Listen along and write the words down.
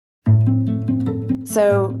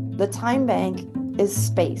So the time bank is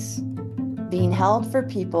space being held for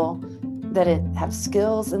people that have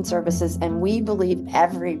skills and services, and we believe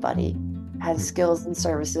everybody has skills and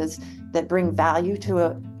services that bring value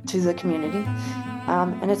to the community.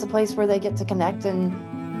 And it's a place where they get to connect and,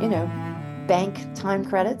 bank time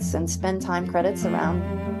credits and spend time credits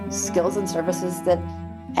around skills and services that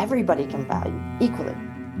everybody can value equally.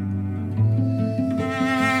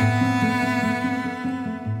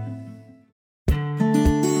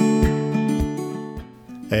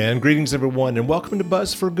 And greetings, everyone, and welcome to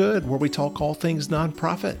Buzz for Good, where we talk all things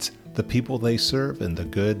nonprofit, the people they serve, and the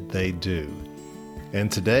good they do.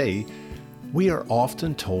 And today, we are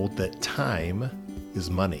often told that time is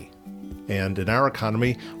money. And in our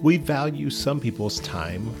economy, we value some people's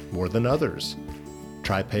time more than others.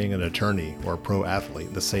 Try paying an attorney or a pro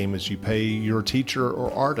athlete the same as you pay your teacher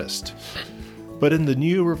or artist. But in the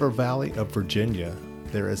New River Valley of Virginia,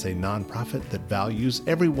 there is a nonprofit that values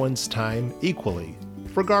everyone's time equally,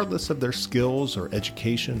 regardless of their skills or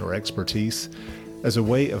education or expertise, as a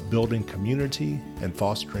way of building community and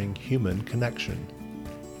fostering human connection.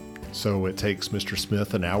 So it takes Mr.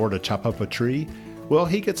 Smith an hour to chop up a tree. Well,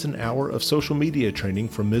 he gets an hour of social media training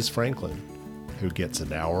from Ms. Franklin, who gets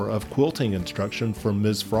an hour of quilting instruction from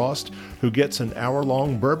Ms. Frost, who gets an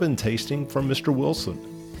hour-long bourbon tasting from Mr. Wilson.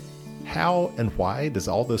 How and why does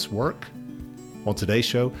all this work? On today's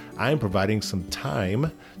show, I am providing some time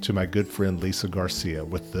to my good friend Lisa Garcia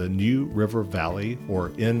with the New River Valley,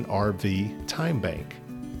 or NRV, TimeBank.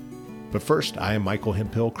 But first, I am Michael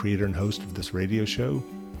Hemphill, creator and host of this radio show,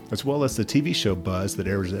 as well as the TV show Buzz that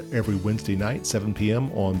airs every Wednesday night, 7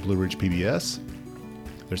 p.m. on Blue Ridge PBS.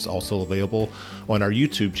 There's also available on our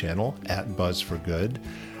YouTube channel at Buzz for Good.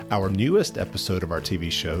 Our newest episode of our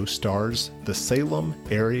TV show stars the Salem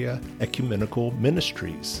Area Ecumenical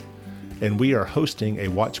Ministries. And we are hosting a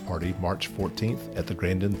watch party March 14th at the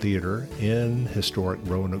Grandin Theater in historic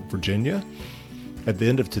Roanoke, Virginia. At the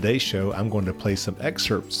end of today's show, I'm going to play some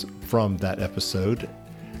excerpts from that episode,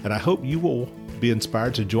 and I hope you will be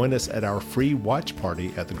inspired to join us at our free watch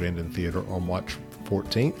party at the Grandin Theater on March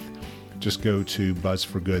 14th. Just go to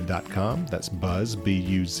buzzforgood.com. That's buzz,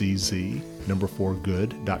 B-U-Z-Z,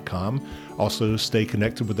 4good.com. Also, stay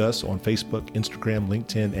connected with us on Facebook, Instagram,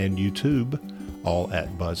 LinkedIn, and YouTube, all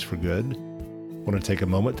at Buzz for Good. I want to take a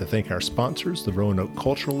moment to thank our sponsors, the Roanoke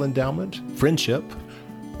Cultural Endowment, Friendship,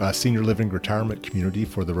 a senior living retirement community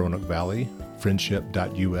for the Roanoke Valley,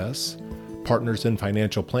 friendship.us, Partners in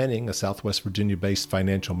Financial Planning, a Southwest Virginia-based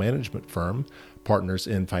financial management firm,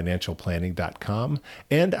 partnersinfinancialplanning.com,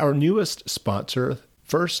 and our newest sponsor,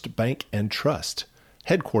 First Bank and Trust,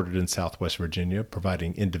 headquartered in Southwest Virginia,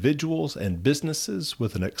 providing individuals and businesses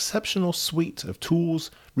with an exceptional suite of tools,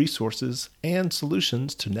 resources, and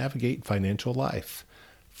solutions to navigate financial life.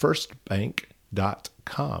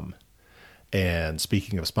 Firstbank.com. And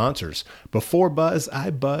speaking of sponsors, before Buzz, I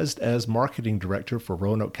buzzed as marketing director for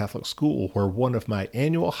Roanoke Catholic School, where one of my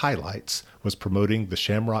annual highlights was promoting the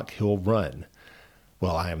Shamrock Hill Run.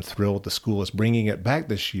 Well, I am thrilled the school is bringing it back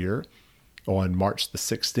this year on March the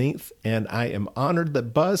 16th, and I am honored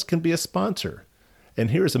that Buzz can be a sponsor.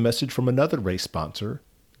 And here's a message from another race sponsor,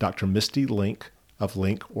 Dr. Misty Link of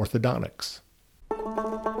Link Orthodontics.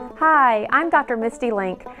 Hi, I'm Dr. Misty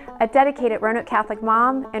Link, a dedicated Roanoke Catholic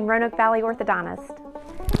mom and Roanoke Valley orthodontist,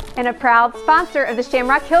 and a proud sponsor of the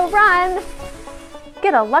Shamrock Hill Run.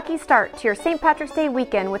 Get a lucky start to your St. Patrick's Day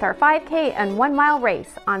weekend with our 5K and 1 mile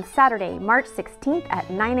race on Saturday, March 16th at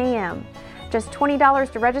 9 a.m. Just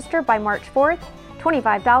 $20 to register by March 4th,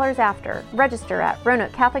 $25 after. Register at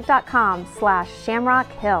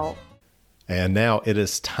roanokecatholic.com/shamrockhill. And now it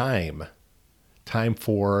is time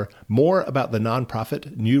for more about the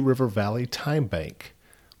nonprofit New River Valley TimeBank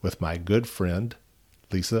with my good friend,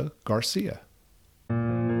 Lisa Garcia.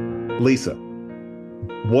 Lisa,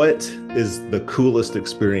 what is the coolest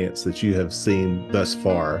experience that you have seen thus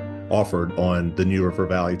far offered on the New River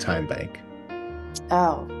Valley TimeBank?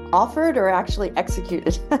 Oh, offered or actually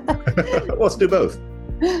executed? Let's do both.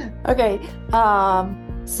 Okay.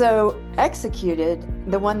 So executed,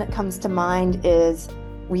 the one that comes to mind is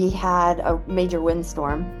we had a major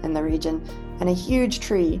windstorm in the region and a huge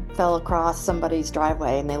tree fell across somebody's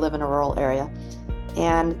driveway, and they live in a rural area.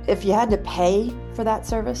 And if you had to pay for that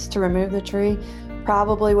service to remove the tree,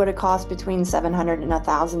 probably would have cost between $700 and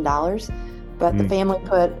 $1,000. But the family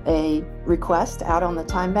put a request out on the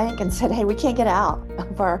TimeBank and said, hey, we can't get out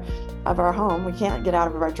of our home. We can't get out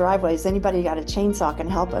of our driveways. Anybody got a chainsaw can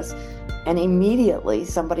help us. And immediately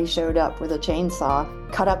somebody showed up with a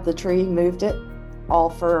chainsaw, cut up the tree, moved it,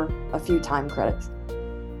 all for a few time credits.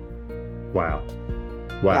 Wow.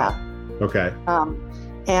 Yeah. Okay.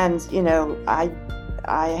 And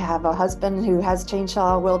I have a husband who has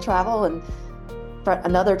chainsaw will travel, and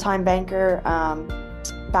another time banker,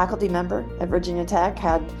 faculty member at Virginia Tech,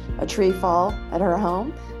 had a tree fall at her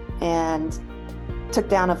home and took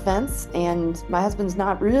down a fence. And my husband's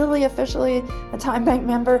not really officially a time bank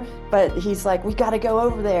member, but he's like, we got to go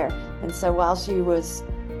over there. And so while she was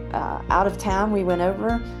out of town, we went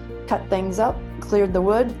over, cut things up, cleared the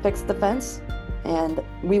wood, fixed the fence, and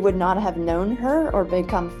we would not have known her or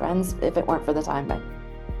become friends if it weren't for the time bank.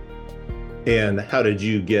 And how did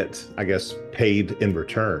you get, I guess, paid in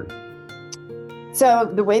return? So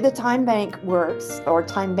the way the time bank works, or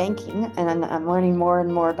time banking, and I'm learning more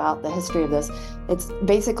and more about the history of this, it's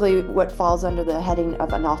basically what falls under the heading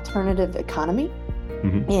of an alternative economy.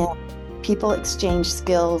 Mm-hmm. And people exchange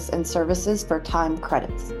skills and services for time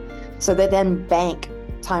credits. So they then bank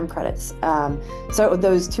time credits. So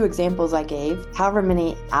those two examples I gave, however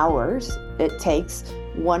many hours it takes,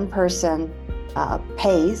 one person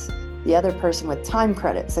pays the other person with time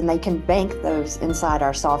credits, and they can bank those inside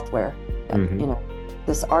our software. Mm-hmm.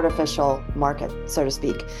 This artificial market, so to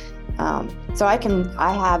speak. So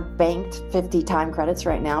I have banked 50 time credits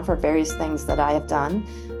right now for various things that I have done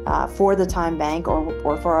for the time bank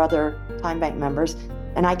or for other time bank members.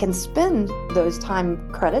 And I can spend those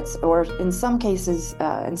time credits, or in some cases,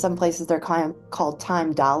 in some places, they're called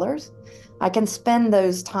time dollars. I can spend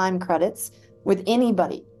those time credits with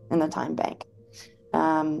anybody in the time bank.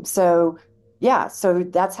 So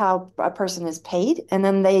that's how a person is paid. And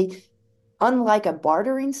then they, unlike a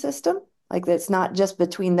bartering system, like it's not just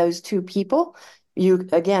between those two people,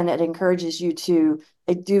 it encourages you to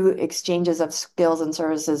do exchanges of skills and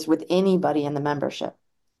services with anybody in the membership.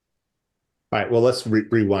 All right, well, let's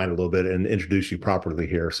rewind a little bit and introduce you properly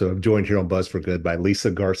here. So I'm joined here on Buzz for Good by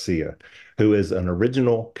Lisa Garcia, who is an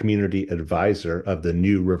original community advisor of the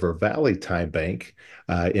New River Valley Time Bank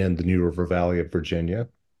in the New River Valley of Virginia,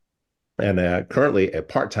 and currently a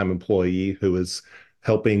part-time employee who is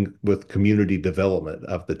helping with community development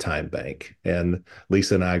of the time bank. And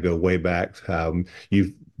Lisa and I go way back.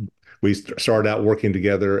 We started out working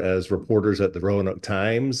together as reporters at the Roanoke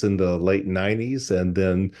Times in the late 90s. And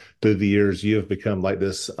then through the years, you have become like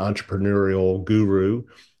this entrepreneurial guru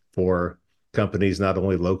for companies, not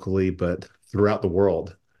only locally, but throughout the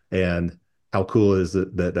world. And how cool is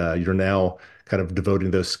it that you're now kind of devoting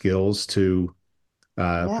those skills to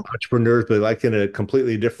entrepreneurs, but like in a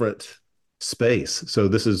completely different space. So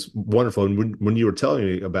this is wonderful. And when you were telling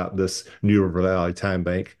me about this New River Valley Time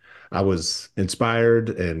Bank, I was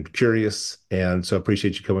inspired and curious. And so I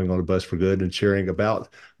appreciate you coming on a Buzz for Good and sharing about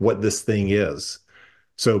what this thing is.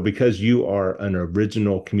 So because you are an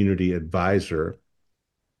original community advisor,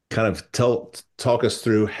 kind of talk us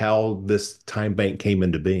through how this time bank came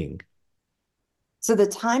into being. So the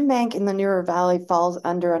time bank in the New River Valley falls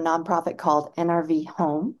under a nonprofit called NRV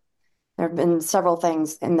Home. There have been several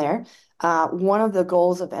things in there. One of the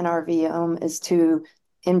goals of NRV Home is to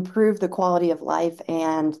improve the quality of life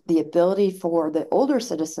and the ability for the older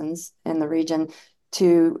citizens in the region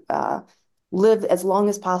to live as long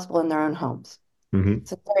as possible in their own homes. Mm-hmm.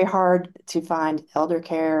 So it's very hard to find elder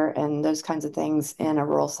care and those kinds of things in a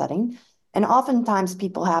rural setting. And oftentimes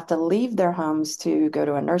people have to leave their homes to go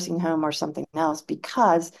to a nursing home or something else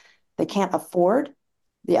because they can't afford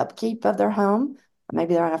the upkeep of their home.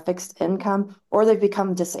 Maybe they're on a fixed income, or they've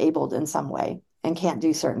become disabled in some way and can't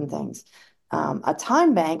do certain things. A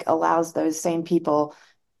time bank allows those same people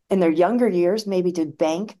in their younger years maybe to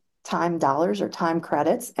bank time dollars or time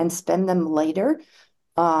credits and spend them later,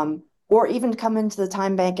 or even come into the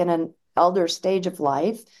time bank in an elder stage of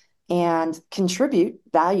life and contribute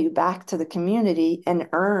value back to the community and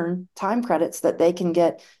earn time credits that they can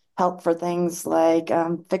get help for things like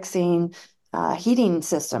fixing heating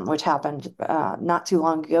system, which happened not too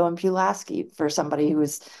long ago in Pulaski for somebody who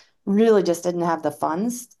was really just didn't have the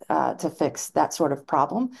funds to fix that sort of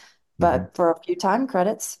problem. But for a few time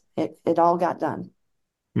credits, it all got done.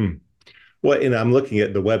 Mm-hmm. Well, and I'm looking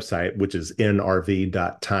at the website, which is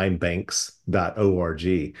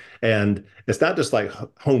nrv.timebanks.org. And it's not just like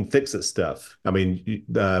home fix-it stuff. I mean, people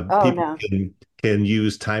No. can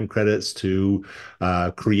use time credits to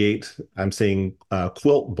create, I'm saying,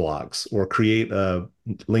 quilt blocks or create a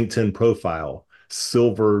LinkedIn profile,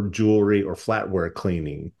 silver jewelry or flatware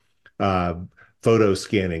cleaning, uh, photo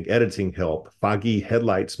scanning, editing help, foggy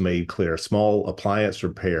headlights made clear, small appliance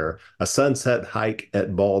repair, a sunset hike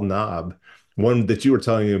at Bald Knob. One that you were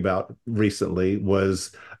telling me about recently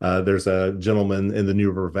was there's a gentleman in the New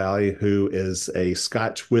River Valley who is a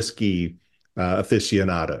Scotch whiskey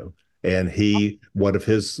aficionado, and one of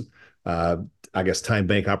his I guess, time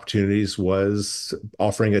bank opportunities was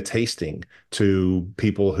offering a tasting to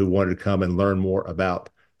people who wanted to come and learn more about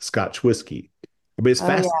Scotch whiskey. I mean, it's Oh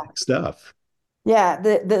yeah. fascinating stuff. Yeah,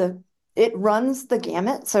 the it runs the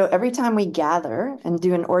gamut. So every time we gather and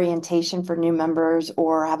do an orientation for new members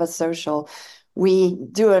or have a social, we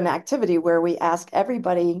do an activity where we ask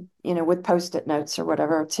everybody, with post-it notes or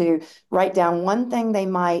whatever, to write down one thing they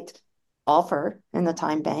might offer in the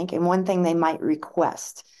time bank and one thing they might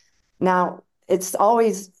request. Now, it's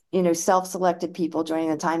always, self-selected people joining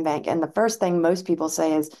the time bank. And the first thing most people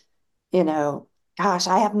say is, you know, gosh,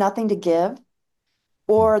 I have nothing to give.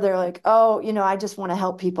 Or they're like, oh, I just want to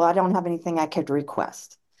help people. I don't have anything I could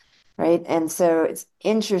request. Right. And so it's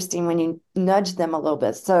interesting when you nudge them a little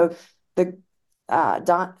bit. So the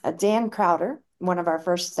Dan Crowder, one of our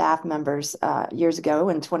first staff members years ago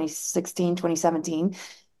in 2016, 2017,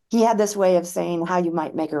 he had this way of saying how you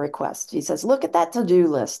might make a request. He says, look at that to-do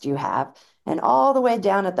list you have, and all the way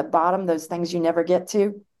down at the bottom, those things you never get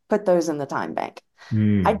to, put those in the time bank. I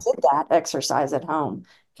Mm. did that exercise at home.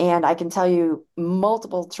 And I can tell you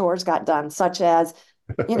multiple chores got done, such as,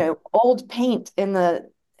 old paint in the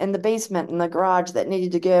basement in the garage that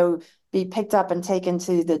needed to go be picked up and taken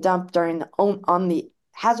to the dump during on the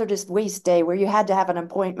hazardous waste day where you had to have an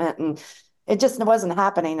appointment and it just wasn't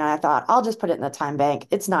happening. And I thought, I'll just put it in the time bank.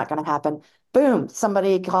 It's not going to happen. Boom,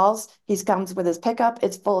 somebody calls. He comes with his pickup.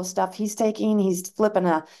 It's full of stuff he's taking. He's flipping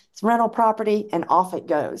a rental property and off it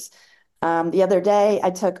goes. The other day,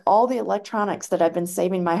 I took all the electronics that I've been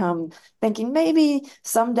saving in my home, thinking maybe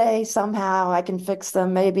someday, somehow I can fix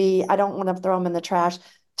them. Maybe I don't want to throw them in the trash.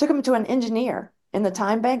 Took them to an engineer in the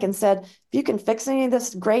time bank and said, if you can fix any of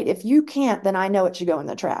this, great. If you can't, then I know it should go in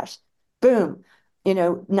the trash. Boom.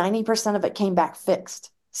 90% of it came back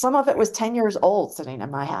fixed. Some of it was 10 years old sitting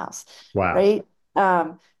in my house, Wow. right?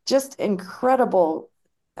 Just incredible,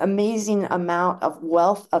 amazing amount of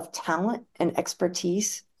wealth of talent and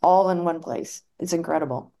expertise all in one place. It's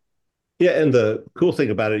incredible. Yeah, and the cool thing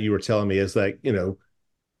about it, you were telling me, is like,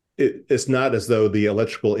 it's not as though the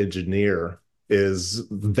electrical engineer is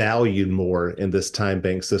valued more in this time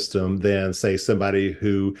bank system than, say, somebody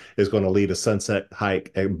who is going to lead a sunset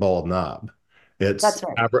hike at Bald Knob. It's That's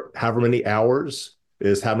right. however many hours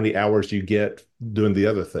is how many hours you get doing the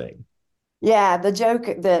other thing. Yeah, the joke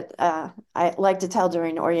that I like to tell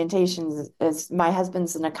during orientations is my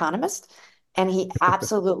husband's an economist, and he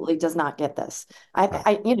absolutely does not get this. Uh,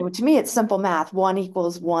 To me, it's simple math. One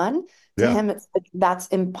equals one. To yeah. him, it's like, that's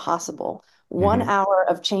impossible. One Hmm. hour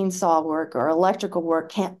of chainsaw work or electrical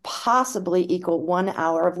work can't possibly equal 1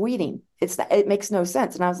 hour of weeding. It makes no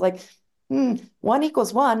sense. And I was like, one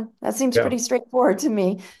equals one. That seems Yeah. pretty straightforward to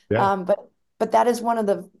me. Yeah. But that is one of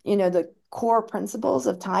the core principles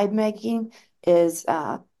of tide making is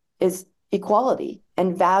uh, is equality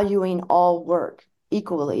and valuing all work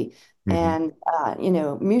equally Hmm.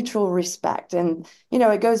 and mutual respect. And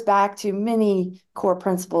it goes back to many core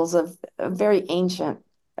principles of very ancient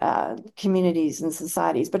communities and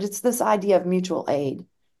societies, but it's this idea of mutual aid,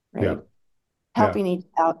 Yeah. right? Yeah. Helping each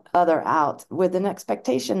other out with an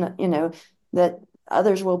expectation that that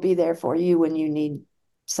others will be there for you when you need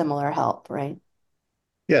similar help, right?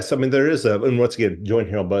 Yes, I mean there is and once again, joined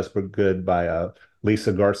here on Buzz for Good by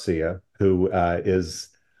Lisa Garcia, who is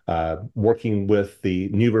working with the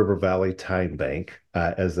New River Valley Time Bank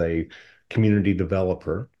as a community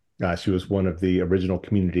developer. She was one of the original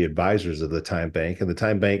community advisors of the Time Bank, and the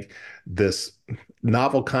Time Bank, this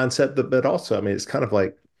novel concept, but also, I mean, it's kind of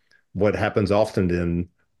like what happens often in,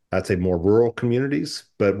 I'd say, more rural communities,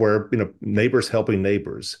 but where neighbors helping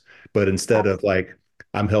neighbors, but instead of like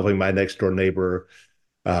I'm helping my next door neighbor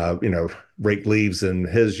uh, you know, rake leaves in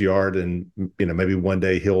his yard, and maybe one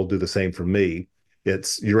day he'll do the same for me.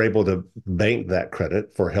 It's you're able to bank that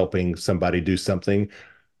credit for helping somebody do something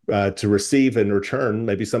to receive in return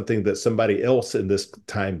maybe something that somebody else in this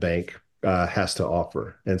time bank has to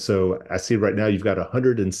offer. And so I see right now you've got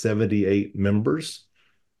 178 members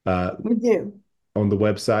uh, We do. on the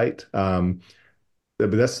website. I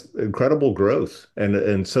mean, that's incredible growth,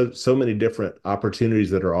 and so many different opportunities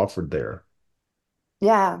that are offered there.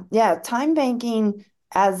 Yeah, yeah. Time banking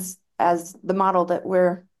as the model that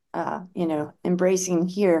we're embracing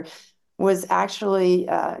here was actually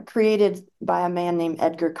created by a man named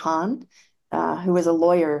Edgar Kahn, who was a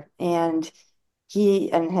lawyer, and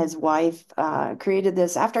he and his wife created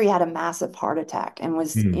this after he had a massive heart attack and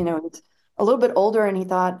was, Hmm. a little bit older, and he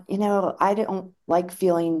thought, I don't like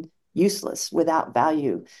feeling useless without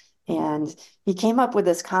value. And he came up with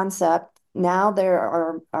this concept. Now there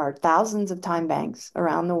are thousands of time banks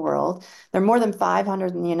around the world. There are more than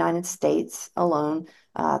 500 in the United States alone.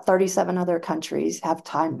 37 other countries have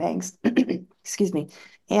time banks. Excuse me.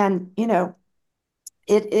 And,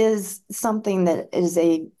 it is something that is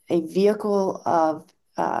a vehicle of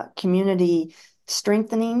community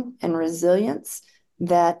strengthening and resilience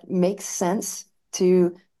that makes sense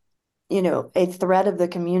to, a thread of the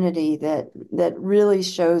community that really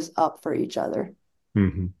shows up for each other.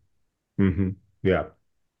 Hmm. Hmm. Yeah.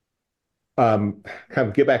 Kind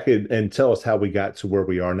of get back and tell us how we got to where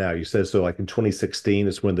we are now. You said so like in 2016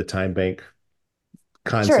 is when the time bank Sure.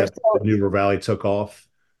 concept So at New River Valley took off.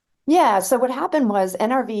 yeah, so what happened was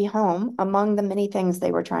NRV Home, among the many things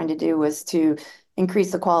they were trying to do was to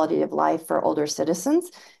increase the quality of life for older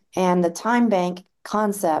citizens. And the time bank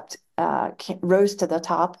concept rose to the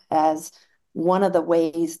top as one of the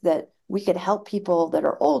ways that we could help people that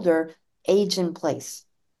are older age in place,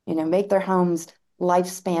 make their homes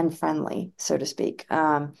lifespan friendly, so to speak.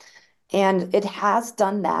 And it has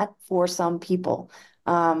done that for some people.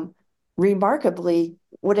 Um, Remarkably,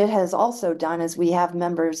 what it has also done is we have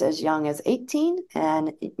members as young as 18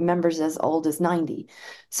 and members as old as 90.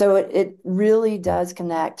 So it really does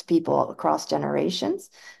connect people across generations,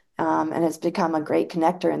 and it's become a great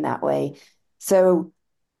connector in that way. So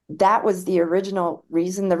that was the original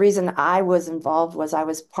reason. The reason I was involved was I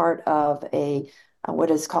was part of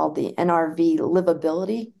what is called the NRV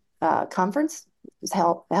Livability Conference. It was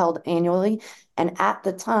held annually. And at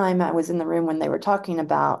the time, I was in the room when they were talking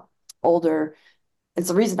about older. It's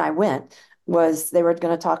the reason I went was they were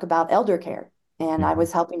going to talk about elder care. And I Mhm.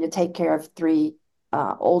 was helping to take care of three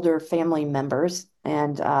older family members.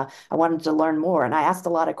 And I wanted to learn more. And I asked a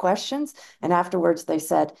lot of questions. And afterwards, they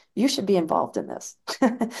said, you should be involved in this.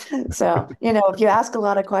 So, if you ask a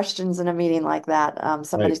lot of questions in a meeting like that, Right.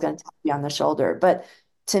 somebody's going to tap you on the shoulder. But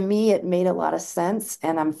to me, it made a lot of sense.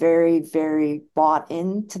 And I'm very, very bought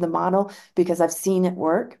into the model because I've seen it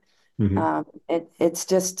work. Hmm. It's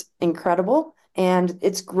just incredible. And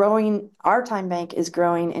it's growing. Our time bank is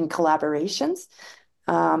growing in collaborations.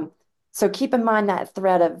 Um, so keep in mind that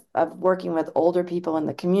thread of working with older people in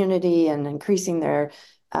the community and increasing their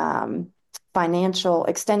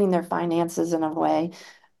extending their finances in a way.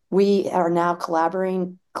 We are now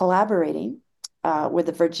collaborating with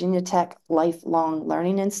the Virginia Tech Lifelong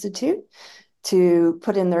Learning Institute to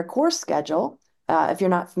put in their course schedule. If you're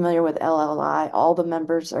not familiar with LLI, all the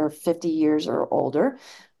members are 50 years or older.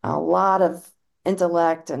 A lot of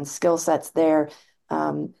intellect and skill sets there.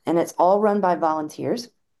 And it's all run by volunteers,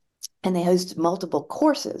 and they host multiple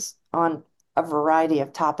courses on a variety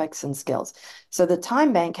of topics and skills. So the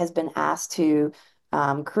Time Bank has been asked to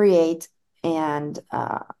create and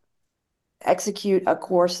execute a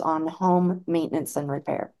course on home maintenance and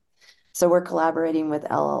repair. So we're collaborating with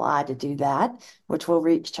LLI to do that, which will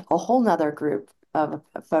reach a whole nother group of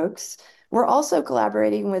folks. We're also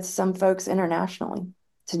collaborating with some folks internationally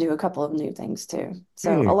to do a couple of new things too.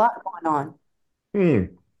 So a Mm, lot going on. mm,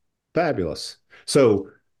 fabulous. So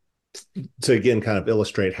to again kind of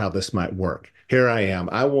illustrate how this might work, here I am.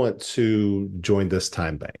 I want to join this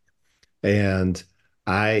time bank. And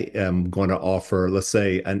I am going to offer, let's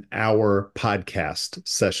say, an hour podcast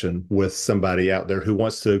session with somebody out there who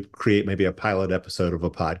wants to create maybe a pilot episode of a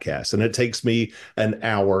podcast. And it takes me an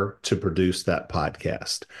hour to produce that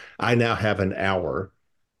podcast. I now have an hour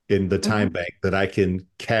in the time Mhm. bank that I can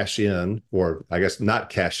cash in, or I guess not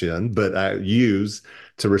cash in, but I use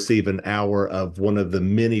to receive an hour of one of the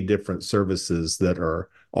many different services that are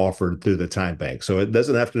offered through the time bank. So it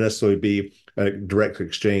doesn't have to necessarily be a direct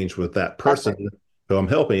exchange with that That's person right. who I'm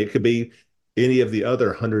helping. It could be any of the other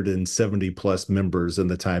 170 plus members in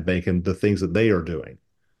the time bank and the things that they are doing.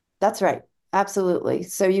 That's right. Absolutely.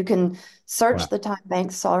 So you can search Wow. the time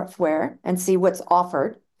bank software and see what's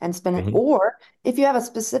offered and spin it. Mhm. Or if you have a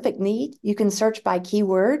specific need, you can search by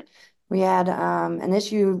keyword. We had an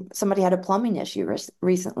issue, somebody had a plumbing issue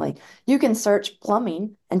recently. You can search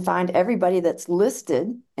plumbing and find everybody that's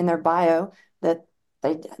listed in their bio that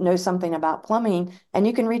they know something about plumbing, and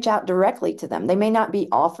you can reach out directly to them. They may not be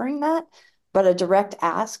offering that, but a direct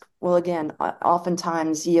ask will, again,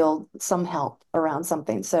 oftentimes yield some help around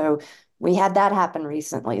something. So we had that happen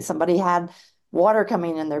recently. Somebody had water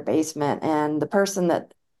coming in their basement, and the person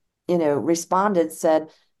that, responded said,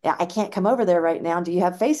 yeah, I can't come over there right now. Do you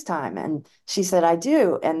have FaceTime? And she said, I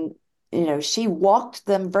do. And, she walked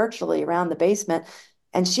them virtually around the basement,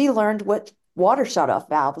 and she learned what water shutoff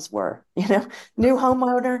valves were. New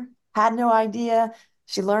homeowner, had no idea.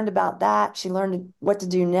 She learned about that. She learned what to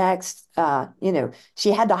do next.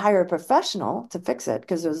 She had to hire a professional to fix it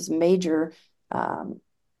because it was a major um,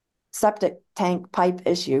 septic tank pipe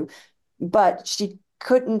issue, but she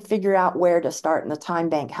couldn't figure out where to start, and the time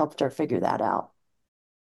bank helped her figure that out.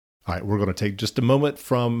 All right, we're going to take just a moment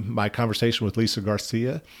from my conversation with Lisa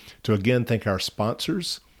Garcia to again thank our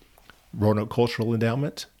sponsors, Roanoke Cultural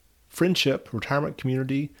Endowment, Friendship Retirement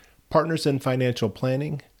Community, Partners in Financial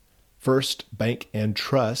Planning, First Bank and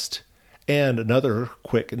Trust, and another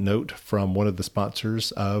quick note from one of the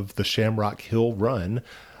sponsors of the Shamrock Hill Run,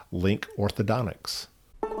 Link Orthodontics.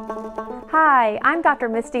 Hi, I'm Dr.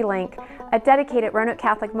 Misty Link, a dedicated Roanoke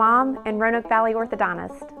Catholic mom and Roanoke Valley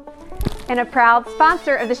orthodontist, and a proud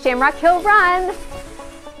sponsor of the Shamrock Hill Run.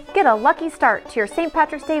 Get a lucky start to your St.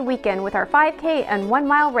 Patrick's Day weekend with our 5K and 1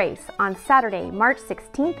 mile race on Saturday, March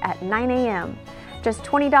 16th at 9 a.m. Just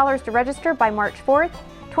 $20 to register by March 4th,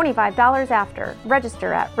 $25 after.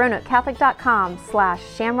 Register at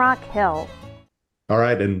roanokecatholic.com/shamrockhill. All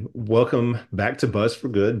right, and welcome back to Buzz for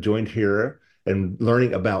Good, joined here and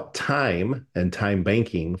learning about time and time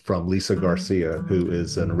banking from Lisa Garcia, who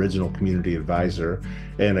is an original community advisor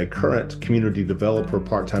and a current community developer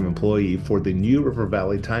part-time employee for the New River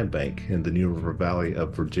Valley Time Bank in the New River Valley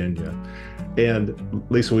of Virginia. And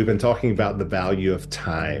Lisa, we've been talking about the value of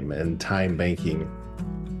time and time banking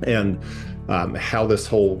and how this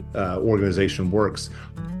whole organization works.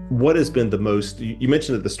 What has been the most, you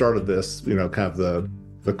mentioned at the start of this, kind of the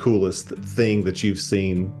coolest thing that you've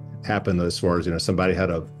seen happen as far as, somebody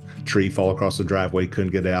had a tree fall across the driveway,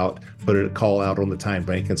 couldn't get out, put a call out on the time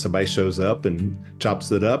bank, and somebody shows up and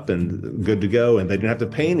chops it up and good to go. And they didn't have to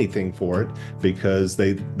pay anything for it because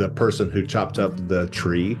the person who chopped up the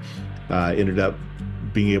tree ended up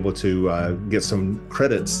being able to get some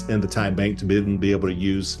credits in the time bank to be able to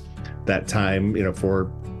use that time,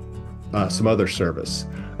 for some other service.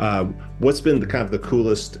 What's been the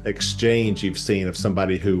coolest exchange you've seen of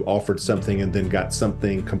somebody who offered something and then got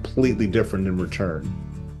something completely different in return?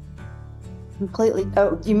 Completely.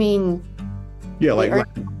 Oh, you mean? Yeah,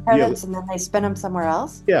 credits and then they spend them somewhere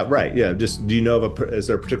else? Yeah, right. Yeah. Just, do you know is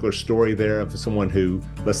there a particular story there of someone who,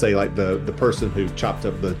 let's say like the person who chopped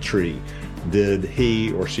up the tree, did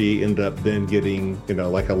he or she end up then getting,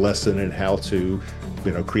 like a lesson in how to,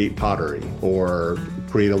 create pottery or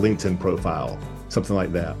create a LinkedIn profile, something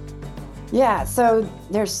like that? Yeah, so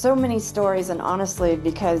there's so many stories, and honestly,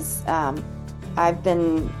 because I've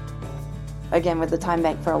been, again, with the Time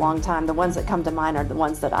Bank for a long time, the ones that come to mind are the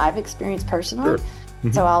ones that I've experienced personally. Sure.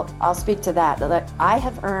 Mm-hmm. So I'll speak to that. I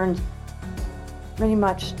have earned pretty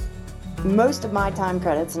much most of my time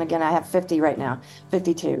credits, and again, I have 50 right now,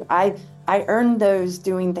 52. I earned those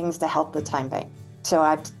doing things to help the Time Bank. So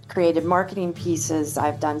I've created marketing pieces,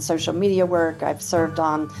 I've done social media work, I've served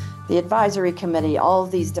on the advisory committee, all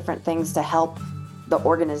of these different things to help the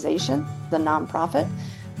organization, the nonprofit.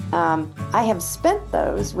 I have spent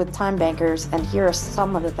those with time bankers, and here are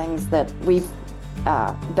some of the things that we've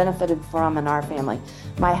benefited from in our family.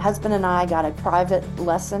 My husband and I got a private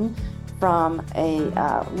lesson from a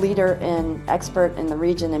expert in the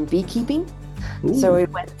region in beekeeping. Ooh. So we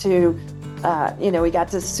went to, we got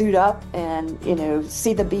to suit up and,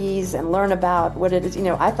 see the bees and learn about what it is.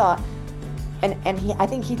 I thought, and I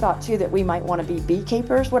think he thought too that we might want to be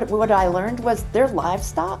beekeepers. What I learned was their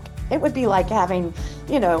livestock. It would be like having,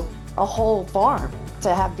 a whole farm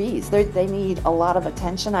to have bees. They need a lot of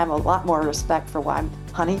attention. I have a lot more respect for why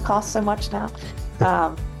honey costs so much now.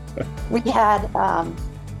 We had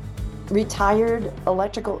retired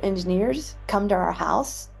electrical engineers come to our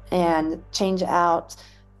house and change out,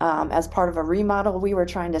 as part of a remodel. We were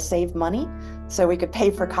trying to save money so we could pay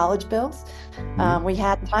for college bills. We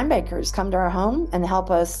had time bankers come to our home and help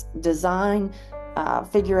us design,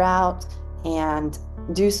 figure out, and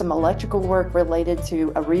do some electrical work related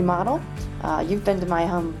to a remodel. You've been to my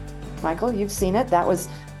home, Michael. You've seen it. That was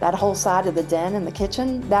that whole side of the den and the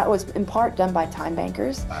kitchen. That was in part done by time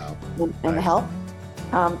bankers. Wow. And help.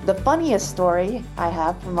 The funniest story I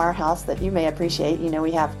have from our house that you may appreciate,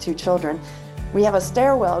 we have 2 children. We have a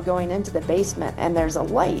stairwell going into the basement, and there's a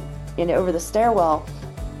light, over the stairwell,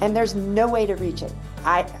 and there's no way to reach it.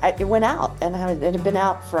 It went out, and it had been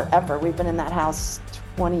out forever. We've been in that house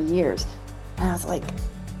 20 years. And I was like,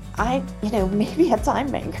 maybe a time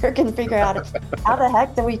banker can figure out how the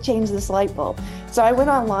heck do we change this light bulb? So I went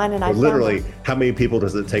online and I literally, how many people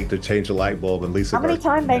does it take to change a light bulb? And Lisa, how many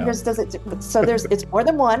time bankers does it? So it's more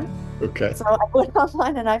than one. Okay. So I went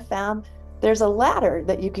online and I found there's a ladder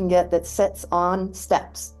that you can get that sits on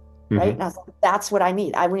steps, right? Mm-hmm. And I was like, that's what I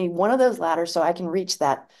need. I need one of those ladders so I can reach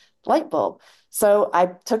that light bulb. So I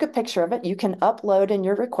took a picture of it. You can upload in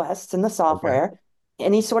your requests in the software,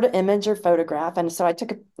 any sort of image or photograph. And so I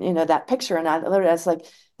took that picture, and I was like,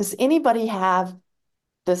 does anybody have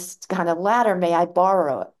this kind of ladder? May I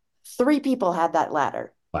borrow it? 3 people had that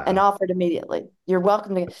ladder. Wow. And offered immediately. You're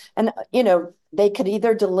welcome to. And, they could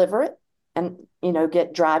either deliver it and,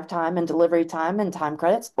 get drive time and delivery time and time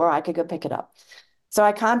credits, or I could go pick it up. So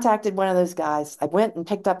I contacted one of those guys. I went and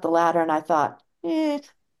picked up the ladder and I thought,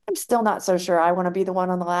 I'm still not so sure I want to be the one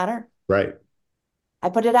on the ladder. Right. I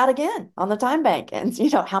put it out again on the time bank. And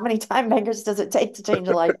how many time bankers does it take to change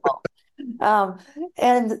a light bulb? Um,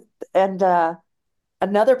 and and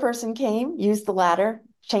another person came, used the ladder,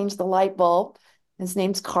 changed the light bulb. His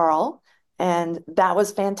name's Carl, and that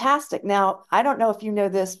was fantastic. Now, I don't know if you know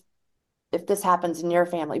this, if this happens in your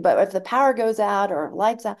family, but if the power goes out or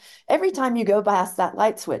lights out, every time you go past that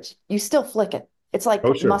light switch, you still flick it. It's Oh, like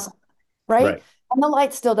sure. muscle, right? Right. And the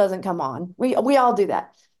light still doesn't come on. We all do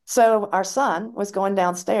that. So our son was going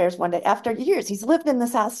downstairs one day after years. He's lived in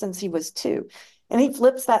this house since he was 2. And he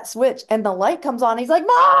flips that switch and the light comes on. He's like,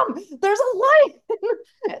 Mom, there's a light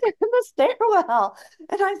in the stairwell.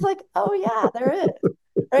 And I was like, oh yeah, there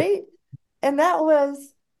is. Right. And that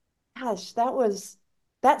was, gosh,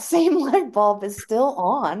 that same light bulb is still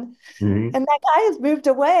on. Hmm. And that guy has moved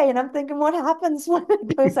away. And I'm thinking, what happens when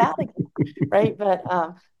it goes out again? Right. But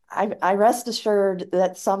I rest assured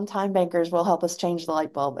that some time bankers will help us change the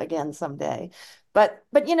light bulb again someday. But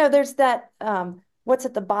there's that what's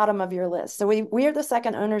at the bottom of your list. So we are the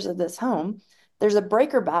second owners of this home. There's a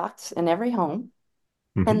breaker box in every home,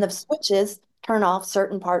 Hmm. and the switches turn off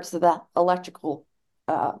certain parts of the electrical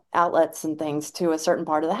outlets and things to a certain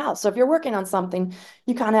part of the house. So if you're working on something,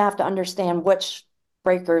 you kind of have to understand which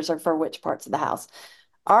breakers are for which parts of the house.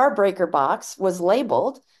 Our breaker box was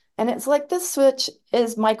labeled, and it's like this switch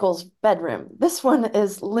is Michael's bedroom. This one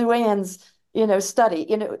is Luann's, study.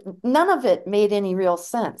 None of it made any real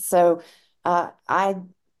sense. So I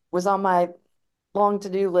was on my long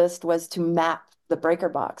to-do list was to map the breaker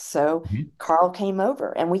box. So Carl came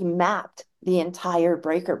over and we mapped the entire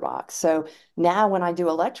breaker box. So now when I do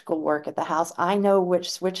electrical work at the house, I know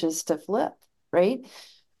which switches to flip, right?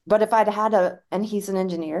 But if I'd had and he's an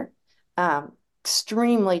engineer,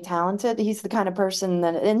 extremely talented. He's the kind of person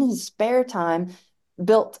that in his spare time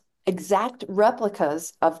built exact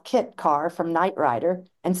replicas of Kit Car from Knight Rider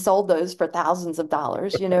and sold those for thousands of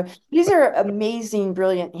dollars. These are amazing,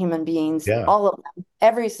 brilliant human beings, Yeah. all of them,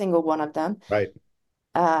 every single one of them. Right.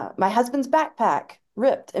 My husband's backpack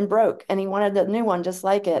ripped and broke, and he wanted a new one just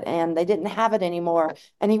like it, and they didn't have it anymore,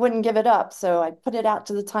 and he wouldn't give it up. So I put it out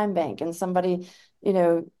to the time bank, and somebody, you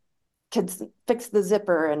know, could fix the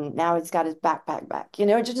zipper, and now he's got his backpack back.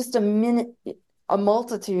 It's just a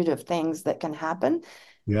multitude of things that can happen.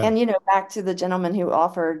 Yeah. And back to the gentleman who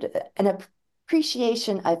offered an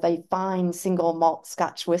appreciation of a fine single malt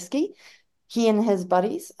Scotch whiskey. He and his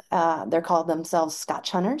buddies, they're called themselves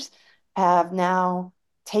Scotch hunters, have now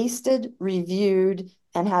tasted, reviewed,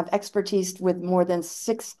 and have expertise with more than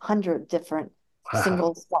 600 different Wow.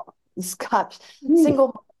 single Scotch Ooh.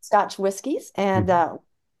 single Scotch whiskeys. And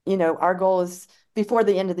Mhm. our goal is before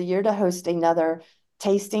the end of the year to host another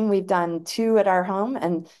tasting. We've done 2 at our home,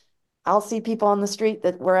 and I'll see people on the street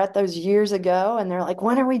that were at those years ago, and they're like,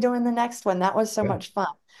 "When are we doing the next one? That was so Yeah. much fun."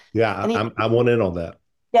 Yeah. And I want in on that.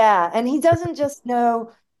 he doesn't just know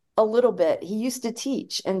a little bit. He used to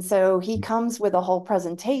teach, and so he comes with a whole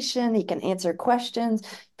presentation. He can answer questions.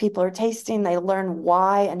 People are tasting, they learn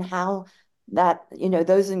why and how that,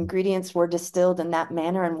 those ingredients were distilled in that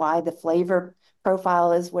manner and why the flavor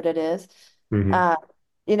profile is what it is. Hmm. Uh,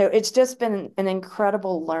 it's just been an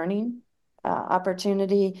incredible learning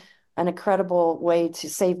opportunity, an incredible way to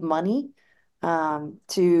save money,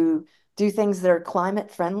 to do things that are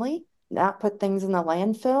climate friendly, not put things in the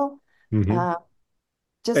landfill. Hmm. Uh,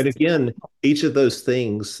 And just, again, each of those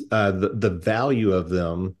things, the value of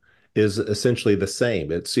them is essentially the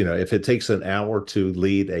same. It's, if it takes an hour to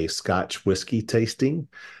lead a Scotch whiskey tasting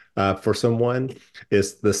for someone,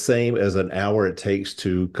 it's the same as an hour it takes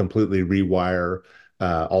to completely rewire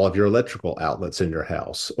all of your electrical outlets in your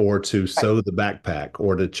house, or to sew the backpack,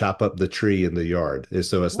 or to chop up the tree in the yard. And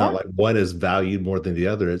so it's not yeah. like one is valued more than the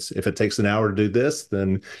other. It's if it takes an hour to do this,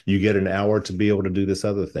 then you get an hour to be able to do this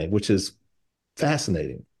other thing, which is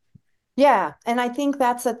fascinating. Yeah, and I think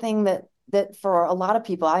that's a thing that for a lot of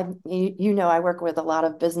people, I work with a lot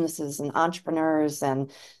of businesses and entrepreneurs, and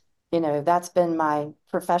that's been my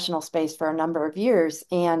professional space for a number of years.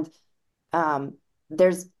 And um,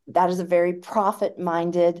 that is a very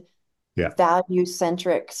profit-minded, Yeah.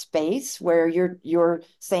 value-centric space where you're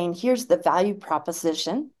saying, here's the value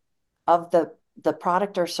proposition of the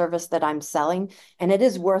product or service that I'm selling, and it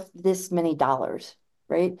is worth this many dollars,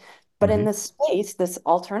 right? But in Hmm. this space, this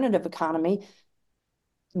alternative economy,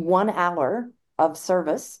 1 hour of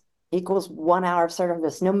service equals 1 hour of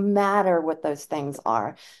service, no matter what those things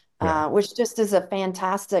are, Yeah. which just is a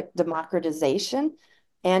fantastic democratization.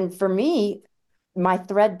 And for me, my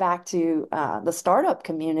thread back to the startup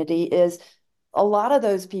community is a lot of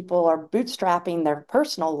those people are bootstrapping their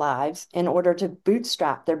personal lives in order to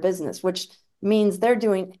bootstrap their business, which means they're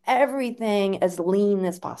doing everything as lean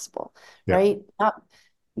as possible, Yeah. right?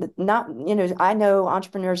 Not, I know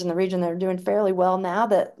entrepreneurs in the region that are doing fairly well now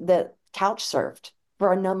that couch surfed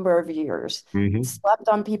for a number of years, Hmm. slept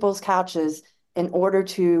on people's couches in order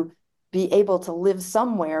to be able to live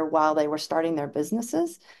somewhere while they were starting their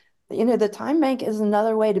businesses. The time bank is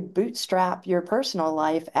another way to bootstrap your personal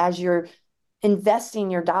life as you're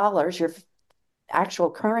investing your dollars, your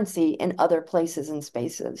actual currency in other places and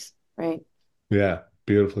spaces, right? Yeah.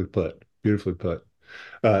 Beautifully put. Beautifully put.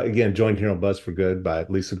 Again, joined here on Buzz for Good by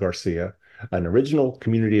Lisa Garcia, an original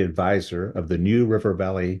community advisor of the New River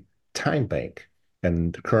Valley Time Bank,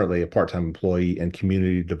 and currently a part-time employee and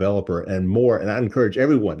community developer and more. And I encourage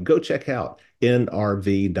everyone, go check out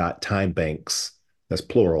nrv.timebanks, that's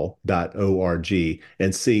plural, .org,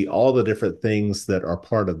 and see all the different things that are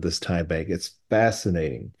part of this time bank. It's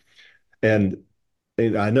fascinating. And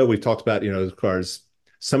I know we've talked about, as far as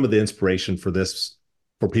some of the inspiration for this,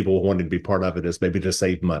 for people wanting to be part of it is maybe to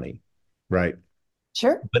save money, right?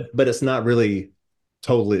 Sure. But it's not really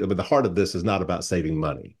totally, but the heart of this is not about saving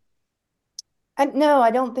money. And no,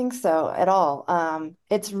 I don't think so at all.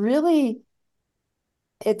 It's really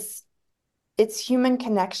it's it's human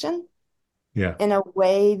connection Yeah. in a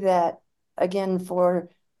way that, again, for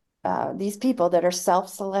these people that are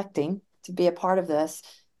self-selecting to be a part of this,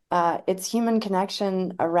 it's human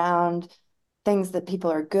connection around things that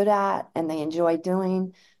people are good at and they enjoy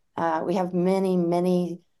doing. We have many,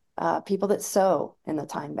 many people that sew in the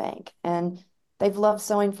time bank, and they've loved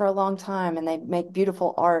sewing for a long time, and they make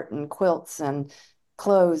beautiful art and quilts and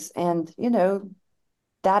clothes. And,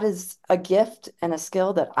 that is a gift and a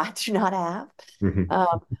skill that I do not have. Mhm.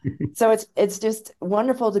 Um, so it's just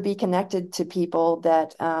wonderful to be connected to people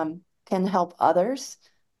that can help others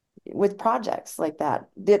with projects like that.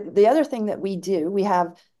 The other thing that we do, we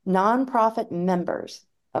have nonprofit members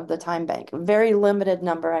of the Time Bank, a very limited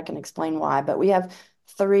number. I can explain why, but we have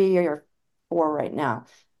 3 or 4 right now.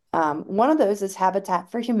 One of those is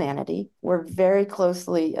Habitat for Humanity. We're very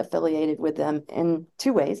closely affiliated with them in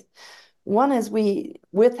 2 ways. One is we,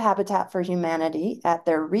 with Habitat for Humanity at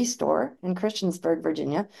their Restore in Christiansburg,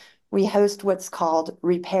 Virginia, we host what's called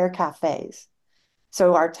repair cafes.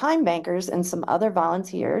 So our time bankers and some other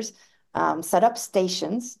volunteers set up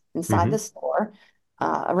stations inside the Hmm. store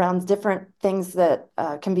around different things that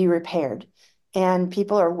can be repaired. And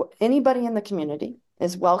anybody in the community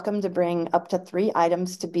is welcome to bring up to 3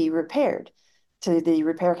 items to be repaired to the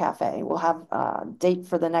repair cafe. We'll have a date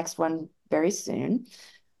for the next one very soon.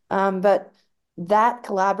 But that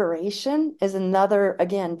collaboration is another,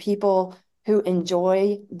 again, people who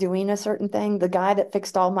enjoy doing a certain thing. The guy that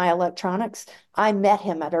fixed all my electronics, I met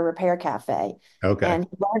him at a repair cafe Okay. and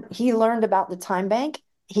he learned about the time bank.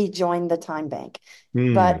 He joined the time bank,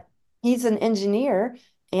 Hmm. but he's an engineer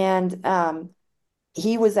and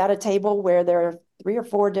he was at a table where there are 3 or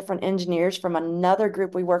 4 different engineers from another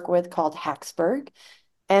group we work with called Hacksburg.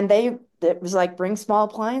 And it was like, bring small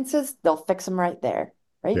appliances, they'll fix them right there,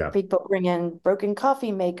 right? Yeah. People bring in broken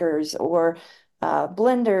coffee makers or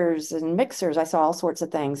blenders and mixers. I saw all sorts of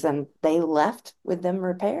things, and they left with them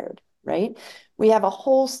repaired, right? We have a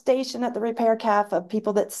whole station at the repair cafe of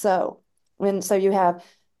people that sew. And so you have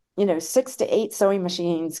 6 to 8 sewing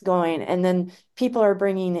machines going. And then people are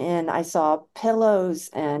bringing in, I saw pillows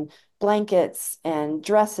and blankets and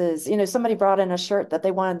dresses. Somebody brought in a shirt that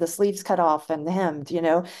they wanted the sleeves cut off and hemmed,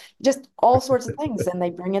 just all sorts of things. And they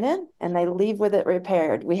bring it in and they leave with it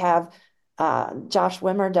repaired. We have Josh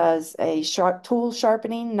Wimmer does a tool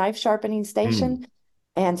sharpening, knife sharpening Hmm. station.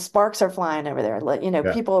 And sparks are flying over there.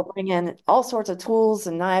 Yeah. People bring in all sorts of tools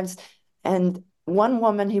and knives. And one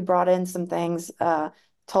woman who brought in some things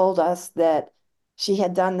told us that she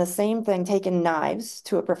had done the same thing, taken knives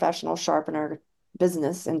to a professional sharpener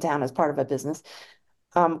business in town as part of a business.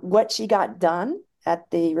 What she got done at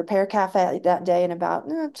the repair cafe that day in about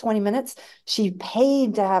 20 minutes, she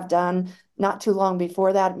paid to have done not too long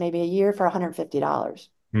before that, maybe a year, for $150.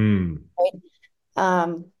 Hmm. Right?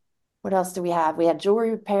 Um, what else do we have? We had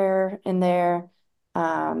jewelry repair in there.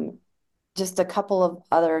 Um, just a couple of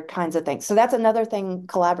other kinds of things. So that's another thing,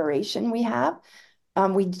 collaboration we have.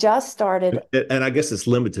 We just started. And I guess it's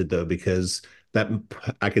limited though, because that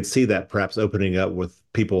I could see that perhaps opening up with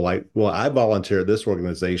people like, well, I volunteer at this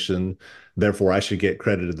organization, therefore I should get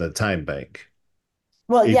credit in the time bank.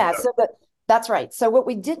 Well, Even yeah, that's right. So what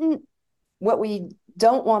we don't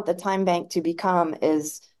want the time bank to become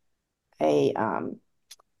is a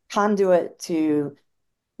conduit to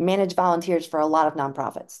manage volunteers for a lot of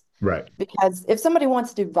nonprofits. Right. Because if somebody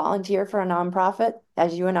wants to volunteer for a nonprofit,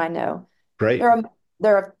 as you and I know, Great. there are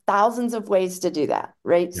there are thousands of ways to do that,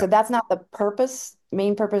 right? Yeah. So that's not the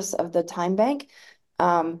main purpose of the Time Bank.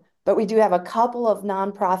 But we do have a couple of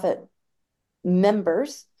nonprofit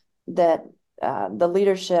members that the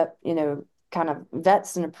leadership, kind of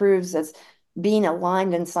vets and approves as being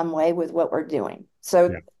aligned in some way with what we're doing. Yeah.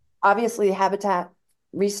 So obviously, Habitat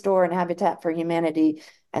Restore and Habitat for Humanity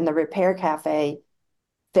and the Repair Cafe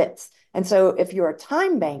fits. And so if you're a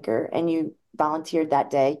time banker and you volunteered that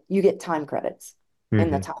day, you get time credits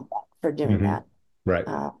in the Hmm. time bank for doing Hmm. that. Right.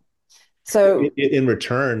 Uh, so, In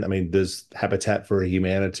return, I mean, does Habitat for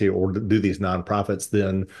Humanity or do these nonprofits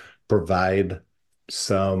then provide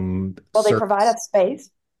some well, they provide service? us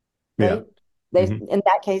space, Yeah. right? They, Hmm. in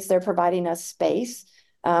that case, they're providing us space.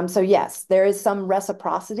 So yes, there is some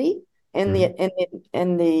reciprocity in the Hmm.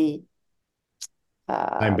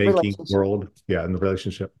 Time banking relationship, world. Yeah. In the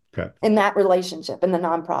relationship. Okay. in that relationship, in the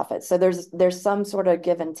nonprofit. So there's some sort of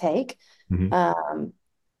give and take. Hmm. Um,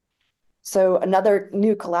 so another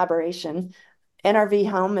new collaboration, NRV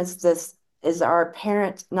Home is our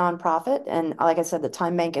parent nonprofit, and like I said, the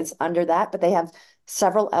Time Bank is under that, but they have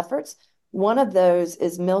several efforts. One of those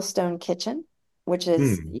is Millstone Kitchen, which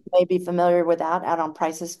is Hmm. you may be familiar with that out on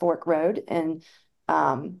Prices Fork Road, and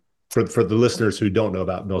um, For the listeners who don't know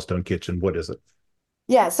about Millstone Kitchen, what is it?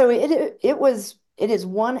 yeah, so it is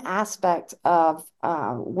one aspect of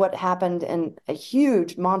what happened in a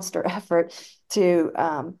huge monster effort to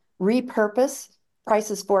repurpose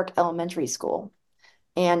Prices Fork Elementary School.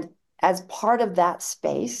 And as part of that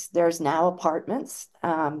space, there's now apartments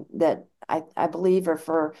that I believe are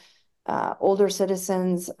for older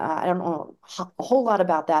citizens. I don't know a whole lot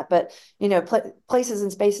about that, but places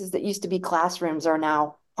and spaces that used to be classrooms are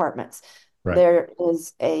now apartments. Right. There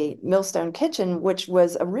is a Millstone Kitchen, which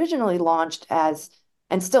was originally launched as,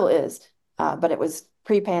 and still is, but it was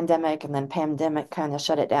pre-pandemic, and then pandemic kind of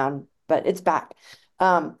shut it down, but it's back.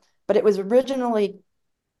 But it was originally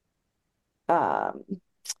um,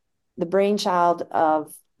 the brainchild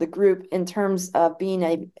of the group in terms of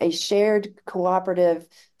being a shared cooperative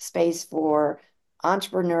space for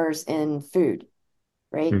entrepreneurs in food,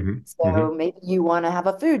 right? Hmm. Hmm. So maybe you want to have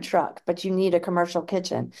a food truck, but you need a commercial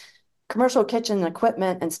kitchen. Commercial kitchen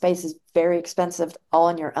equipment and space is very expensive all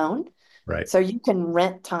on your own. Right. So you can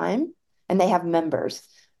rent time, and they have members.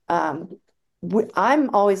 Um,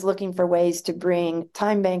 I'm always looking for ways to bring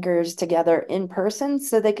time bankers together in person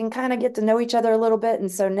so they can kind of get to know each other a little bit.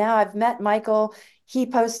 And so now I've met Michael. He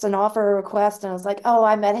posts an offer request, and I was like, oh,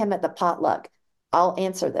 I met him at the potluck. I'll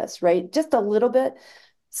answer this, right? Just a little bit.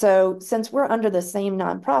 So since we're under the same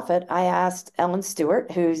nonprofit, I asked Ellen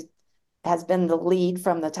Stewart, who has been the lead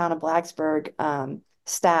from the town of Blacksburg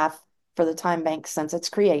staff for the Time Bank since its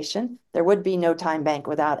creation. There would be no Time Bank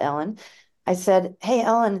without Ellen. I said, hey,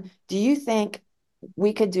 Ellen, do you think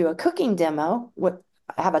we could do a cooking demo?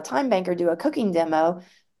 Have a time banker do a cooking demo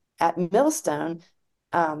at Millstone,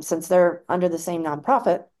 since they're under the same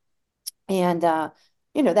nonprofit. And,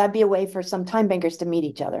 that'd be a way for some time bankers to meet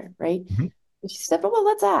each other, right? Hmm. And she said, well,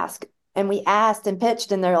 let's ask. And we asked and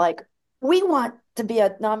pitched, and they're like, we want to be a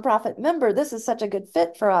nonprofit member. This is such a good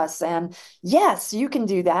fit for us. And yes, you can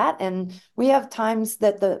do that. And we have times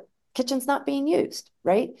that the kitchen's not being used,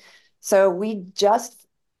 right? So we just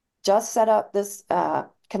set up this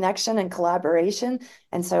connection and collaboration.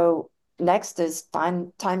 And so next is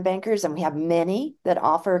find time bankers, and we have many that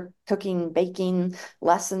offer cooking, baking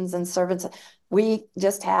lessons and servants. We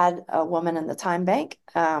just had a woman in the time bank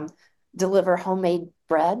deliver homemade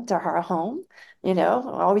bread to her home.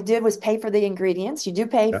 All we did was pay for the ingredients.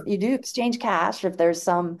 Yeah. You do exchange cash if there's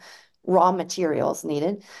some raw materials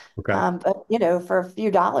needed. Okay. But for a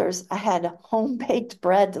few dollars, I had home baked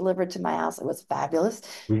bread delivered to my house. It was fabulous.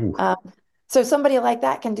 Ooh. Um, so somebody like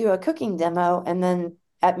that can do a cooking demo, and then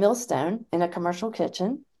at Millstone in a commercial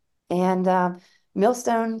kitchen, and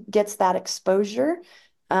Millstone gets that exposure.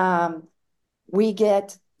 Um, we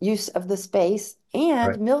get use of the space, and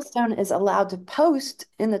Right. Millstone is allowed to post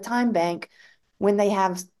in the time bank when they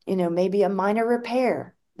have, maybe a minor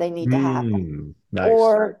repair they need to happen, Nice.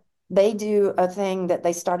 or they do a thing that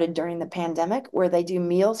they started during the pandemic where they do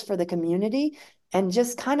meals for the community, and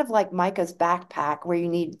just kind of like Micah's backpack, where you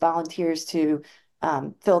need volunteers to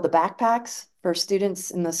fill the backpacks for students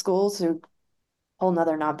in the schools, who whole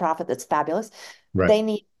nother nonprofit that's fabulous. Right. They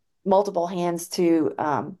need multiple hands to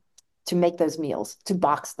make those meals, to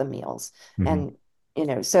box the meals. Hmm.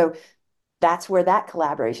 And so that's where that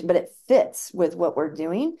collaboration, but it fits with what we're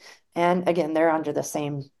doing. And again, they're under the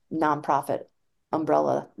same nonprofit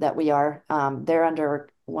umbrella that we are. They're under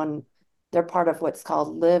one. They're part of what's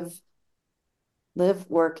called live,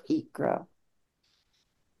 work, eat, grow.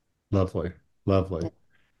 Lovely. Lovely.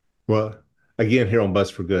 Well, again, here on Buzz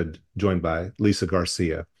for Good, joined by Lisa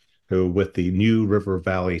Garcia, who with the New River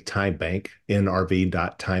Valley Time Bank,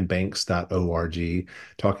 nrv.timebanks.org,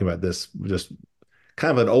 talking about this just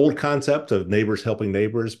kind of an old concept of neighbors helping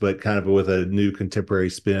neighbors, but kind of with a new contemporary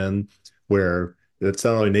spin where it's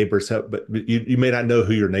not only neighbors help, but you may not know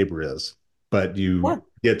who your neighbor is, but you Yeah.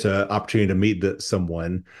 get to opportunity to meet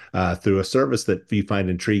someone through a service that you find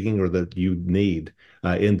intriguing or that you need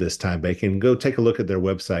in this time bank. And go take a look at their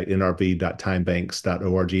website,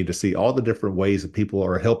 nrv.timebanks.org, to see all the different ways that people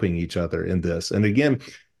are helping each other in this. And again,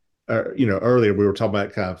 earlier we were talking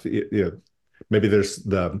about kind of, maybe there's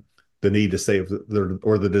the need to save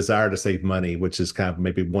or the desire to save money, which is kind of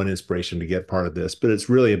maybe one inspiration to get part of this, but it's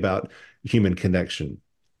really about human connection.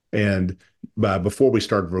 And before we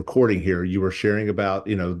started recording here, you were sharing about,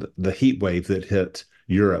 the heat wave that hit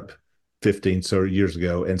Europe 15 so years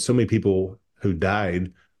ago, and so many people who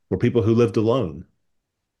died were people who lived alone.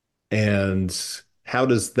 And how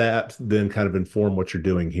does that then kind of inform what you're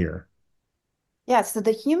doing here? Yeah. So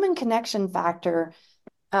the human connection factor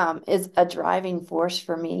is a driving force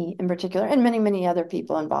for me in particular, and many, many other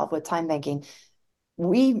people involved with time banking.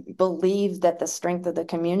 We believe that the strength of the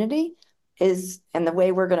community is, and the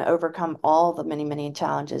way we're going to overcome all the many, many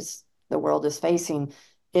challenges the world is facing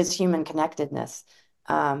is human connectedness.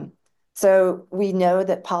 Um, so we know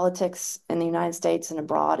that politics in the United States and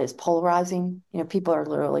abroad is polarizing. People are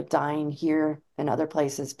literally dying here and other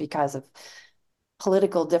places because of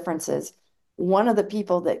political differences. One of the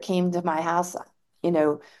people that came to my house, you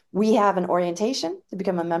know, we have an orientation to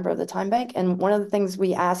become a member of the Time Bank. And one of the things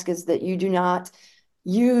we ask is that you do not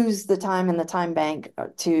use the time in the Time Bank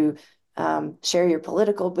to share your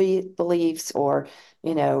political beliefs or,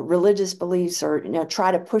 religious beliefs or,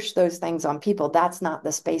 try to push those things on people. That's not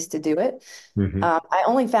the space to do it. Mm-hmm. I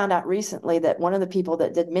only found out recently that one of the people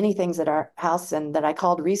that did many things at our house and that I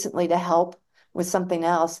called recently to help with something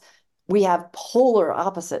else, we have polar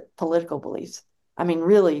opposite political beliefs. I mean,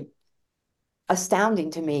 really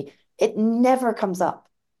astounding to me. It never comes up.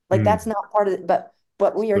 Like Mm, that's not part of it, but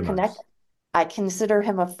we are so nice. connected. I consider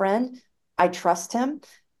him a friend. I trust him.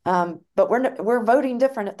 But we're voting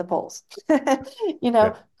different at the polls. You Yeah.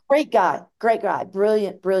 know, great guy,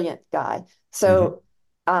 brilliant, brilliant guy. Mm-hmm. So,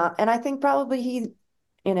 and I think probably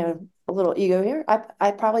a little ego here.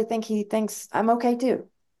 I probably think he thinks I'm okay too,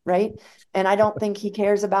 right? And I don't think he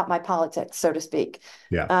cares about my politics, so to speak.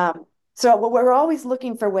 Yeah. So we're always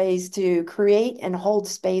looking for ways to create and hold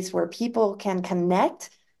space where people can connect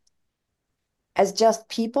as just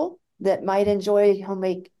people that might enjoy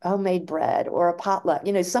homemade bread or a potluck,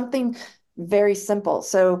 something very simple.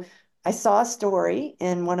 So I saw a story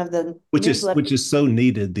in one of the which is newsletters. which is so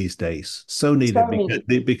needed these days, so So needed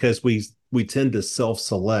needed. because we tend to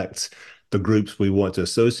self-select the groups we want to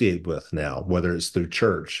associate with now, whether it's through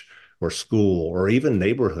church or school or even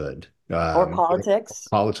neighborhood, Or politics.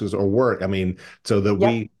 politics or work. I mean, so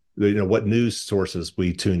that Yep. what news sources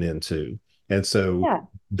we tune into. And so Yeah.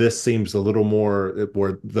 this seems a little more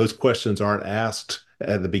where those questions aren't asked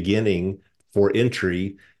at the beginning for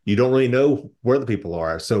entry. You don't really know where the people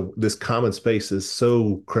are. So this common space is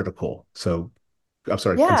so critical. So I'm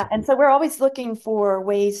sorry, Yeah. And continue. so we're always looking for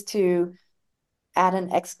ways to add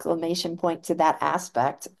an exclamation point to that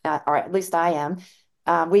aspect, or at least I am.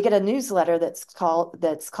 We get a newsletter that's called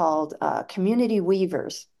Community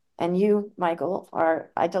Weavers, and you, Michael,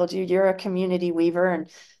 are I told you you're a community weaver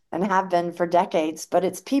and have been for decades. But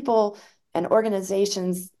it's people and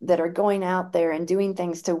organizations that are going out there and doing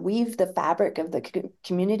things to weave the fabric of the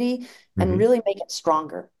community and Mm-hmm. really make it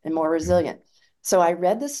stronger and more resilient. So I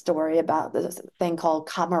read this story about this thing called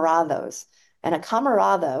camarados. And a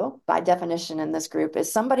camarado, by definition in this group,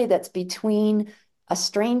 is somebody that's between a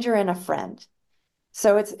stranger and a friend.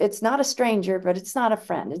 So it's not a stranger, but it's not a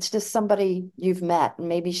friend. It's just somebody you've met and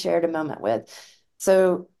maybe shared a moment with.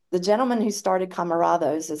 So the gentleman who started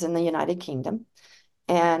Camarados is in the United Kingdom,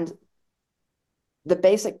 and the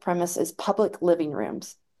basic premise is public living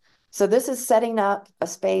rooms. So this is setting up a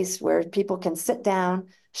space where people can sit down,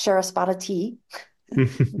 share a spot of tea,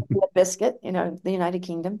 a biscuit, the United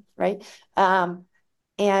Kingdom, right? And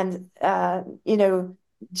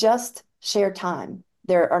just share time.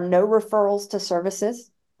 There are no referrals to services,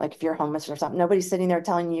 like if you're homeless or something. Nobody's sitting there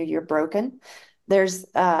telling you you're broken. There's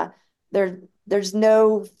there's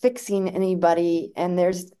no fixing anybody, and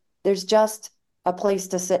there's just a place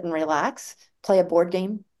to sit and relax, play a board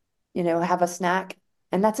game, have a snack,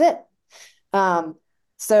 and that's it. Um,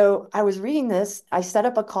 so I was reading this. I set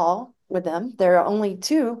up a call with them. There are only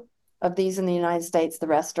two of these in the United States. The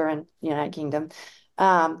rest are in the United Kingdom.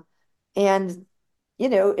 And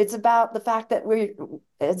it's about the fact that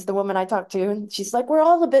it's the woman I talked to, and she's like, we're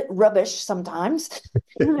all a bit rubbish sometimes,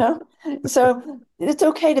 you know. So it's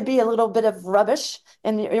okay to be a little bit of rubbish,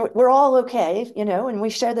 and we're all okay, and we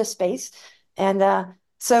share this space. And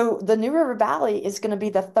so the New River Valley is going to be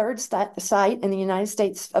the third site in the United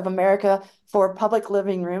States of America for public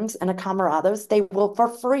living rooms and camarados. They will, for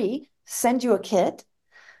free, send you a kit,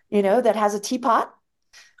 that has a teapot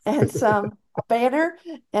and some a banner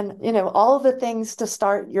and all of the things to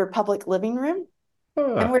start your public living room.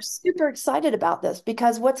 And Huh. we're super excited about this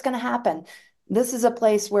because what's going to happen? This is a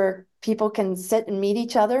place where people can sit and meet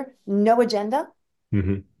each other, no agenda,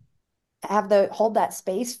 Hmm. hold that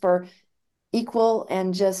space for equal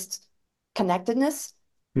and just connectedness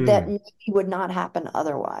that Hmm. maybe would not happen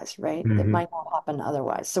otherwise, right? It Hmm. might not happen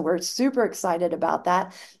otherwise. So we're super excited about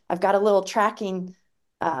that. I've got a little tracking,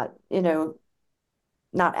 uh, you know,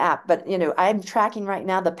 not app, but I'm tracking right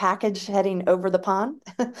now the package heading over the pond.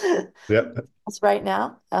 Yep. That's right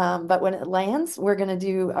now. But when it lands, we're going to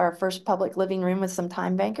do our first public living room with some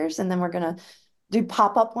time bankers, and then we're going to do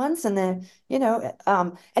pop-up ones. And then,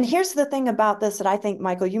 and here's the thing about this that I think,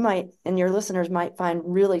 Michael, you might, and your listeners might find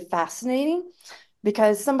really fascinating,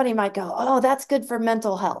 because somebody might go, oh, that's good for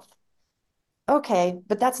mental health. Okay,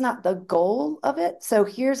 but that's not the goal of it. So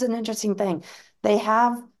here's an interesting thing. They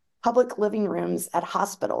have public living rooms at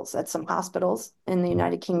hospitals, at some hospitals in the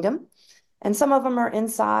United Kingdom. And some of them are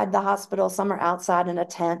inside the hospital, some are outside in a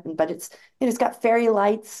tent, but it's got fairy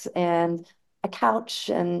lights and a couch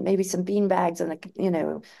and maybe some bean bags and a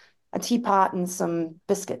teapot and some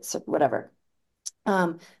biscuits or whatever.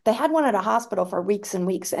 They had one at a hospital for weeks and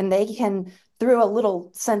weeks, and they can, through a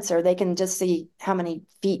little sensor, they can just see how many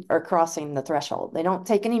feet are crossing the threshold. They don't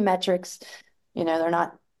take any metrics, they're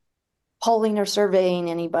not polling or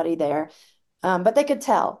surveying anybody there, but they could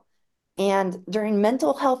tell. And during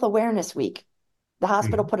Mental Health Awareness Week, the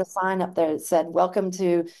hospital Mhm. put a sign up there that said, welcome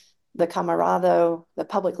to the Camarado, the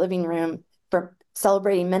public living room for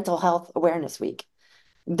celebrating Mental Health Awareness Week.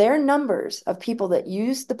 Their numbers of people that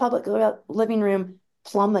used the public living room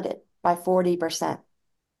plummeted by 40%.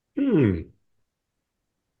 Hmm.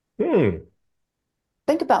 Hmm.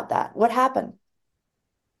 Think about that. What happened?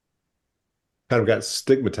 Kind of got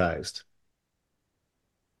stigmatized.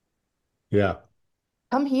 Yeah.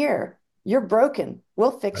 Come here. You're broken.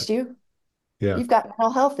 We'll Right. fix you. Yeah. You've got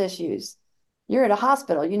mental health issues. You're at a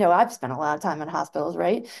hospital. I've spent a lot of time in hospitals,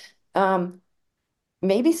 right? Um,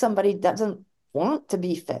 Maybe somebody doesn't want to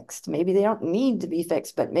be fixed. Maybe they don't need to be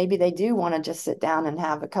fixed, but maybe they do want to just sit down and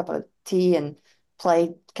have a cup of tea and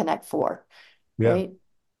play Connect Four, Yeah. right?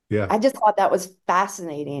 Yeah. I just thought that was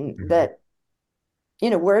fascinating Hmm. that,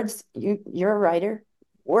 words, you're a writer,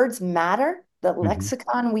 words matter. The Hmm.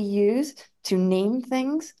 lexicon we use to name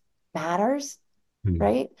things matters, Hmm.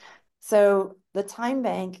 right? So the time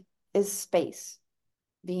bank is space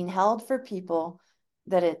being held for people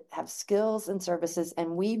that it have skills and services,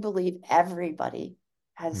 and we believe everybody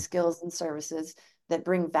has skills and services that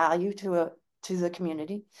bring value to the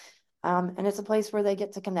community. And it's a place where they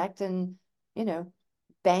get to connect and you know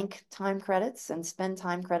bank time credits and spend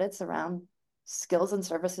time credits around skills and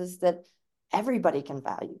services that everybody can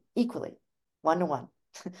value equally, 1 to 1.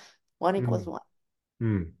 One equals Hmm. one.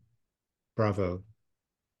 Hmm. Bravo.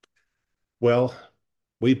 Well,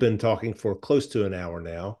 we've been talking for close to an hour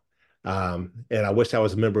now. And I wish I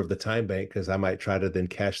was a member of the Time Bank because I might try to then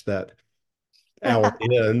cash that hour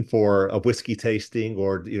in for a whiskey tasting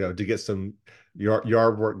or, to get some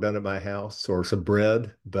yard work done at my house or some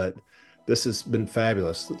bread. But this has been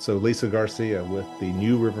fabulous. So Lisa Garcia with the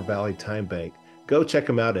New River Valley Time Bank. Go check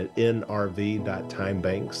them out at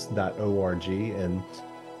nrv.timebanks.org and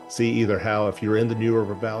see either how, if you're in the New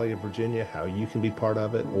River Valley of Virginia, how you can be part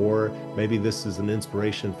of it, or maybe this is an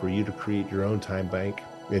inspiration for you to create your own time bank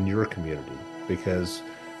in your community, because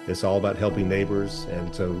it's all about helping neighbors.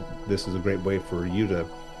 And so this is a great way for you to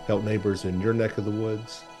help neighbors in your neck of the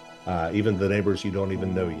woods, even the neighbors you don't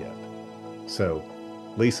even know yet. So,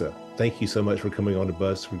 Lisa, thank you so much for coming on to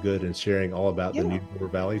Buzz for Good and sharing all about the Yeah. New River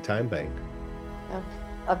Valley Time Bank.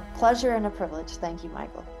 A pleasure and a privilege. Thank you,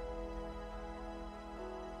 Michael.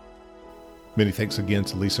 Many thanks again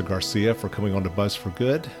to Lisa Garcia for coming on to Buzz for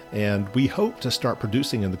Good, and we hope to start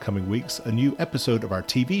producing in the coming weeks a new episode of our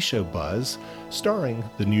TV show Buzz, starring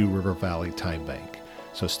the New River Valley Time Bank.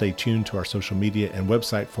 So stay tuned to our social media and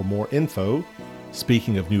website for more info.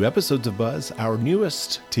 Speaking of new episodes of Buzz, our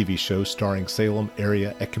newest TV show starring Salem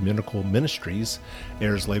Area Ecumenical Ministries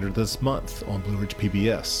airs later this month on Blue Ridge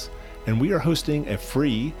PBS. And we are hosting a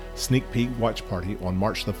free sneak peek watch party on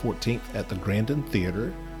March the 14th at the Grandin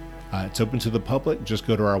Theater. It's open to the public. Just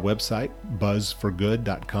go to our website,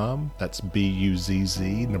 buzzforgood.com. That's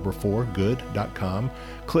BUZZ, 4, good.com.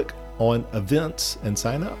 Click on events and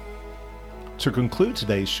sign up. To conclude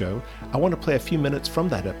today's show, I want to play a few minutes from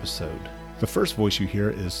that episode. The first voice you hear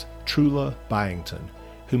is Trula Byington,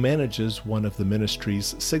 who manages one of the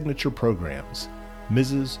ministry's signature programs,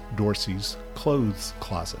 Mrs. Dorsey's Clothes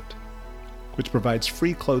Closet, which provides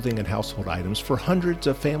free clothing and household items for hundreds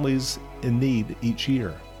of families in need each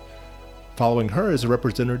year. Following her is a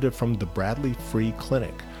representative from the Bradley Free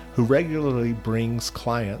Clinic, who regularly brings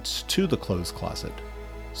clients to the Clothes Closet,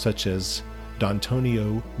 such as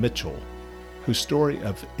Dontonio Mitchell, whose story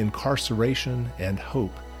of incarceration and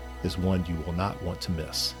hope is one you will not want to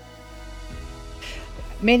miss.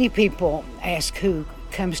 Many people ask who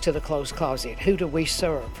comes to the Clothes Closet. Who do we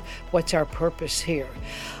serve? What's our purpose here?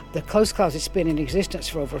 The Clothes Closet's been in existence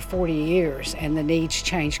for over 40 years, and the needs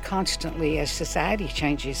change constantly as society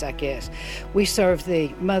changes, I guess. We serve the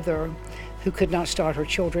mother who could not start her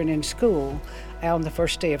children in school on the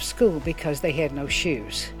first day of school because they had no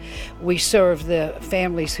shoes. We serve the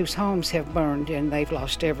families whose homes have burned and they've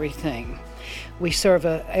lost everything. We serve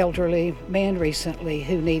an elderly man recently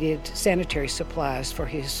who needed sanitary supplies for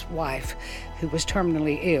his wife who was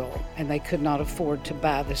terminally ill, and they could not afford to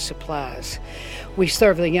buy the supplies. We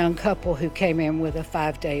serve the young couple who came in with a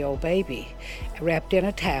 5-day-old baby wrapped in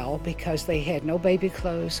a towel because they had no baby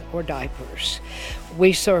clothes or diapers.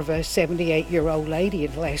 We serve a 78-year-old lady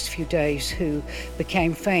in the last few days who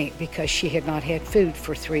became faint because she had not had food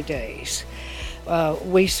for 3 days.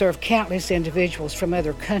 We serve countless individuals from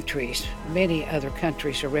other countries. Many other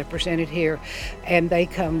countries are represented here, and they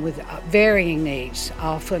come with varying needs,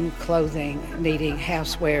 often clothing, needing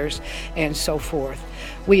housewares, and so forth.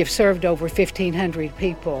 We have served over 1,500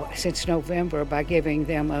 people since November by giving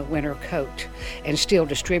them a winter coat and still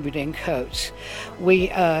distributing coats. We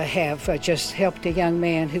have just helped a young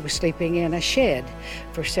man who was sleeping in a shed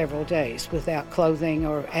for several days without clothing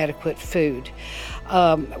or adequate food.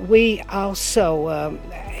 We also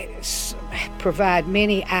provide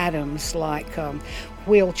many items like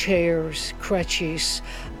wheelchairs, crutches,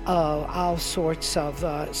 all sorts of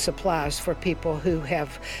supplies for people who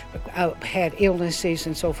have had illnesses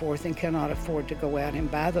and so forth and cannot afford to go out and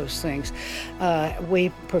buy those things. We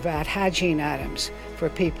provide hygiene items for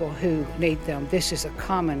people who need them. This is a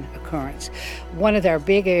common occurrence. One of our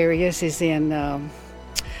big areas is in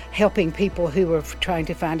helping people who are trying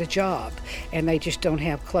to find a job and they just don't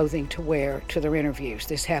have clothing to wear to their interviews.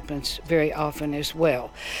 This happens very often as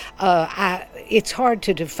well. It's hard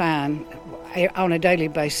to define on a daily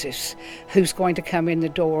basis who's going to come in the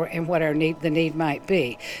door and what the need might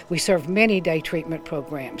be. We serve many day treatment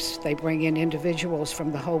programs. They bring in individuals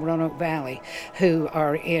from the whole Roanoke Valley who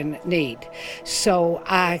are in need. So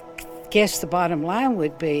I guess the bottom line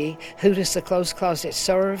would be, who does the Clothes Closet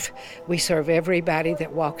serve? We serve everybody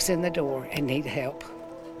that walks in the door and need help.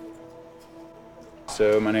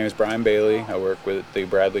 So my name is Brian Bailey. I work with the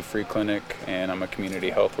Bradley Free Clinic, and I'm a community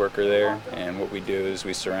health worker there. And what we do is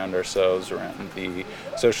we surround ourselves around the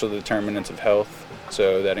social determinants of health.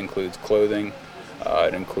 So that includes clothing.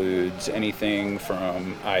 It includes anything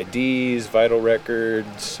from IDs, vital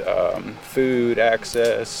records, food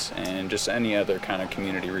access, and just any other kind of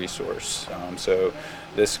community resource. So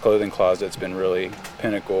this clothing closet's been really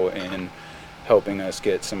pinnacle in helping us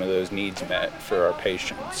get some of those needs met for our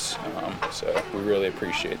patients. So we really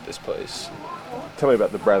appreciate this place. Tell me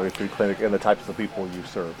about the Bradley Free Clinic and the types of people you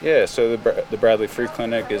serve. Yeah, so the Bradley Free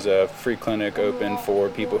Clinic is a free clinic open for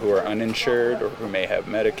people who are uninsured or who may have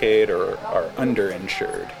Medicaid or are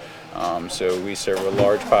underinsured. So we serve a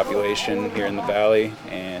large population here in the Valley,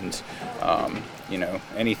 and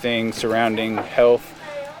anything surrounding health.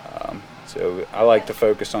 So I like to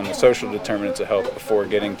focus on the social determinants of health before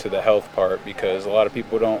getting to the health part, because a lot of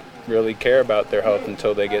people don't really care about their health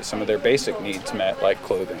until they get some of their basic needs met, like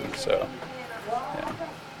clothing. So, yeah.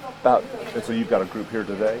 And so you've got a group here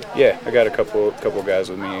today? Yeah, I got a couple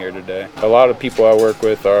guys with me here today. A lot of people I work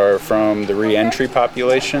with are from the re-entry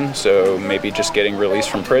population, so maybe just getting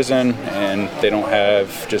released from prison and they don't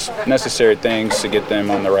have just necessary things to get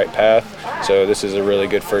them on the right path. So this is a really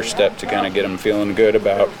good first step to kind of get them feeling good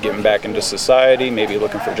about getting back into society, maybe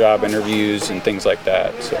looking for job interviews and things like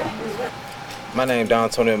that. So, my name is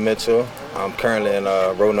Dontonio Mitchell. I'm currently in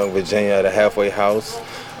Roanoke, Virginia at a halfway house.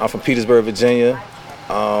 I'm from Petersburg, Virginia.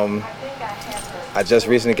 I just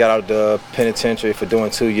recently got out of the penitentiary for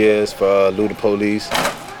doing 2 years for looting police.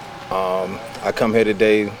 I come here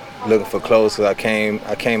today looking for clothes because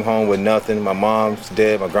I came home with nothing. My mom's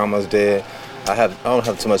dead, my grandma's dead. I don't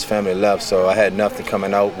have too much family left, so I had nothing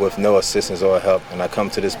coming out with no assistance or help. And I come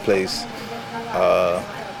to this place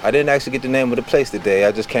I didn't actually get the name of the place today.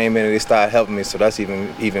 I just came in and they started helping me, so that's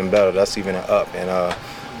even better. That's even an up. And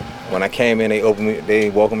when I came in, they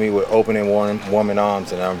welcomed me with open and warming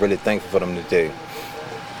arms, and I'm really thankful for them today.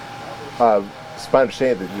 It's my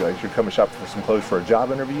understanding that you're coming shopping for some clothes for a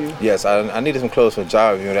job interview. Yes, I needed some clothes for a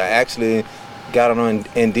job interview. I actually got on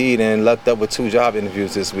Indeed and lucked up with 2 job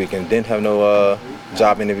interviews this week and didn't have no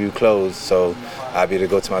job interview clothes, so I'll be able to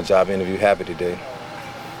go to my job interview happy today.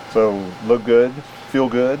 So look good, feel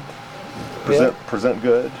good, present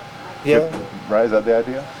good. Yeah. Good, right? Is that the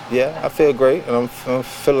idea? Yeah, I feel great, and I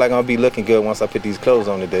feel like I'll be looking good once I put these clothes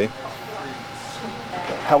on today.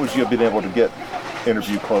 How would you have been able to get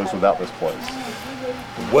interview clothes without this place?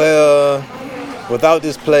 Well, without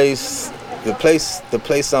this place, the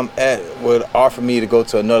place I'm at would offer me to go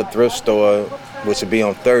to another thrift store, which would be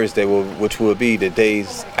on Thursday, which would be the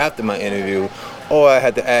days after my interview, or I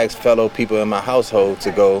had to ask fellow people in my household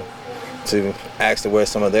to go to ask to wear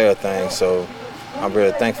some of their things. So I'm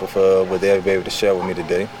really thankful for what they'll be able to share with me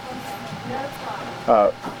today.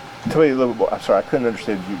 Tell me a little bit. I'm sorry, I couldn't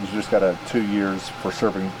understand. You just got 2 years for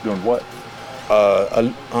serving doing what?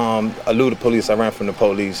 Eluded police. I ran from the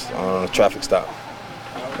police on a traffic stop.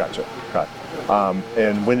 Gotcha.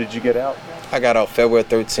 And when did you get out? I got out February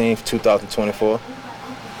 13th, 2024.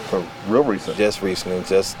 So real recent. Just recently,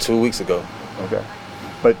 just 2 weeks ago. Okay.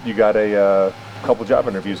 But you got a couple job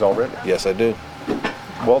interviews already. Yes, I do.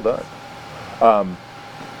 Well done.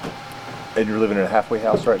 And you're living in a halfway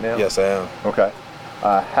house right now? Yes, I am. Okay.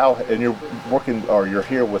 And you're working, or you're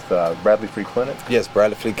here with Bradley Free Clinic? Yes,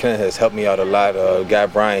 Bradley Free Clinic has helped me out a lot. Guy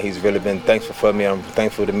Brian, he's really been thankful for me. I'm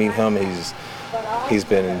thankful to meet him. He's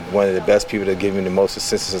been one of the best people to give me the most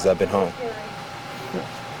assistance since I've been home.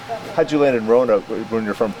 How'd you land in Roanoke when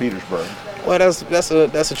you're from Petersburg? Well, that's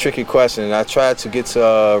a tricky question. I tried to get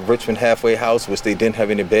to Richmond halfway house, which they didn't have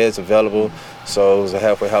any beds available. So it was a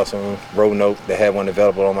halfway house in Roanoke. They had one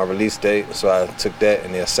available on my release date, so I took that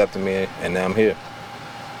and they accepted me, and now I'm here.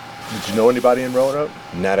 Did you know anybody in Roanoke?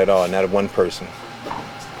 Not at all, not one person.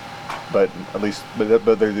 But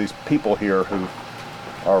there are these people here who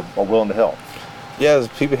are willing to help. Yeah, there's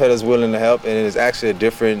people here that's willing to help, and it's actually a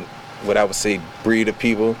different, what I would say, breed of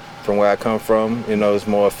people from where I come from. You know, it's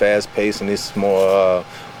more fast-paced, and it's more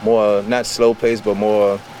not slow-paced, but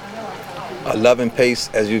more a loving pace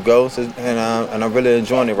as you go. So, and I'm really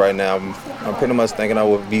enjoying it right now. I'm pretty much thinking I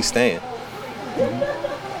will be staying.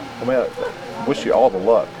 I mean, I wish you all the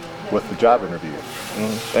luck with the job interview.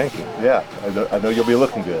 Thank you. Yeah, I know you'll be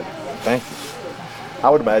looking good. Thank you. I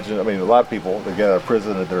would imagine. I mean, a lot of people, they get out of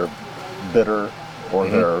prison and they're bitter, or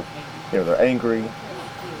they're angry.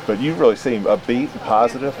 But you really seem upbeat,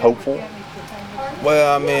 positive, hopeful.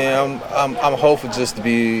 Well, I mean, I'm hopeful just to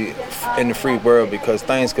be in the free world, because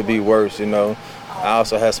things could be worse, you know. I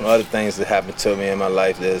also have some other things that happened to me in my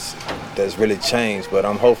life that's really changed, but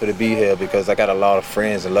I'm hopeful to be here because I got a lot of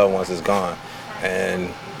friends and loved ones that's gone, and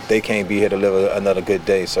they can't be here to live another good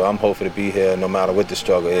day. So I'm hopeful to be here no matter what the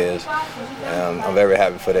struggle is. I'm very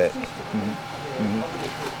happy for that.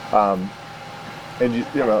 And you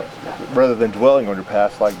know, rather than dwelling on your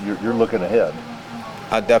past, like you're looking ahead.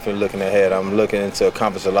 I'm definitely looking ahead. I'm looking to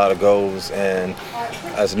accomplish a lot of goals, and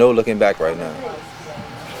there's no looking back right now.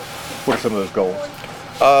 What are some of those goals?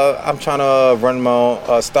 I'm trying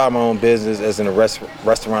to start my own business as in a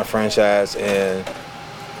restaurant franchise, and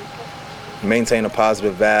maintain a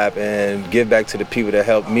positive vibe and give back to the people that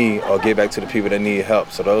helped me, or give back to the people that need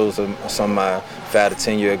help. So those are some of my 5 to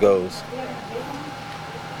 10 year goals.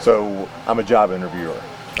 So I'm a job interviewer.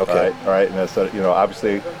 Okay. All right. And that's,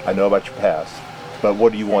 obviously I know about your past, but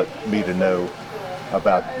what do you want me to know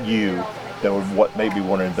about you that would maybe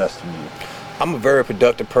want to invest in you? I'm a very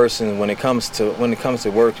productive person when it comes to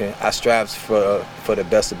working. I strive for the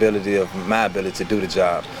best ability of my ability to do the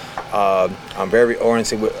job. I'm very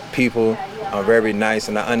oriented with people. I'm very nice,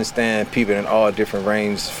 and I understand people in all different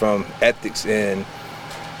ranges, from ethics and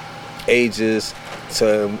ages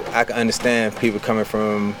to I can understand people coming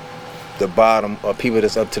from the bottom or people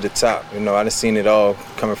that's up to the top. You know, I've seen it all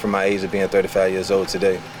coming from my age of being 35 years old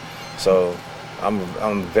today. So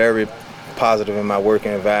I'm very positive in my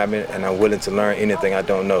working environment, and I'm willing to learn anything I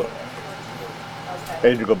don't know.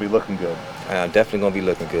 And you're going to be looking good. I'm definitely going to be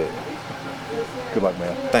looking good. Good luck,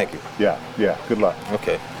 man. Thank you. Yeah. Good luck.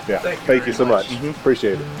 Okay. Yeah. Thank you so much.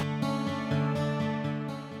 Appreciate it.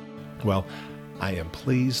 Well, I am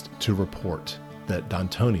pleased to report that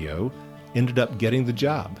D'Antonio ended up getting the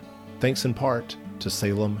job, thanks in part to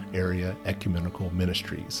Salem Area Ecumenical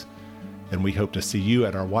Ministries. And we hope to see you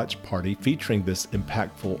at our watch party featuring this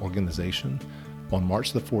impactful organization on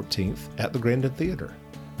March the 14th at the Grandin Theater.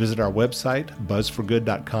 Visit our website,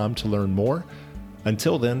 buzzforgood.com, to learn more,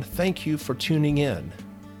 Until then, thank you for tuning in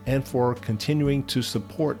and for continuing to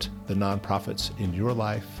support the nonprofits in your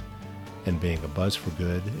life and being a buzz for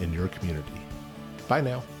good in your community. Bye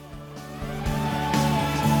now.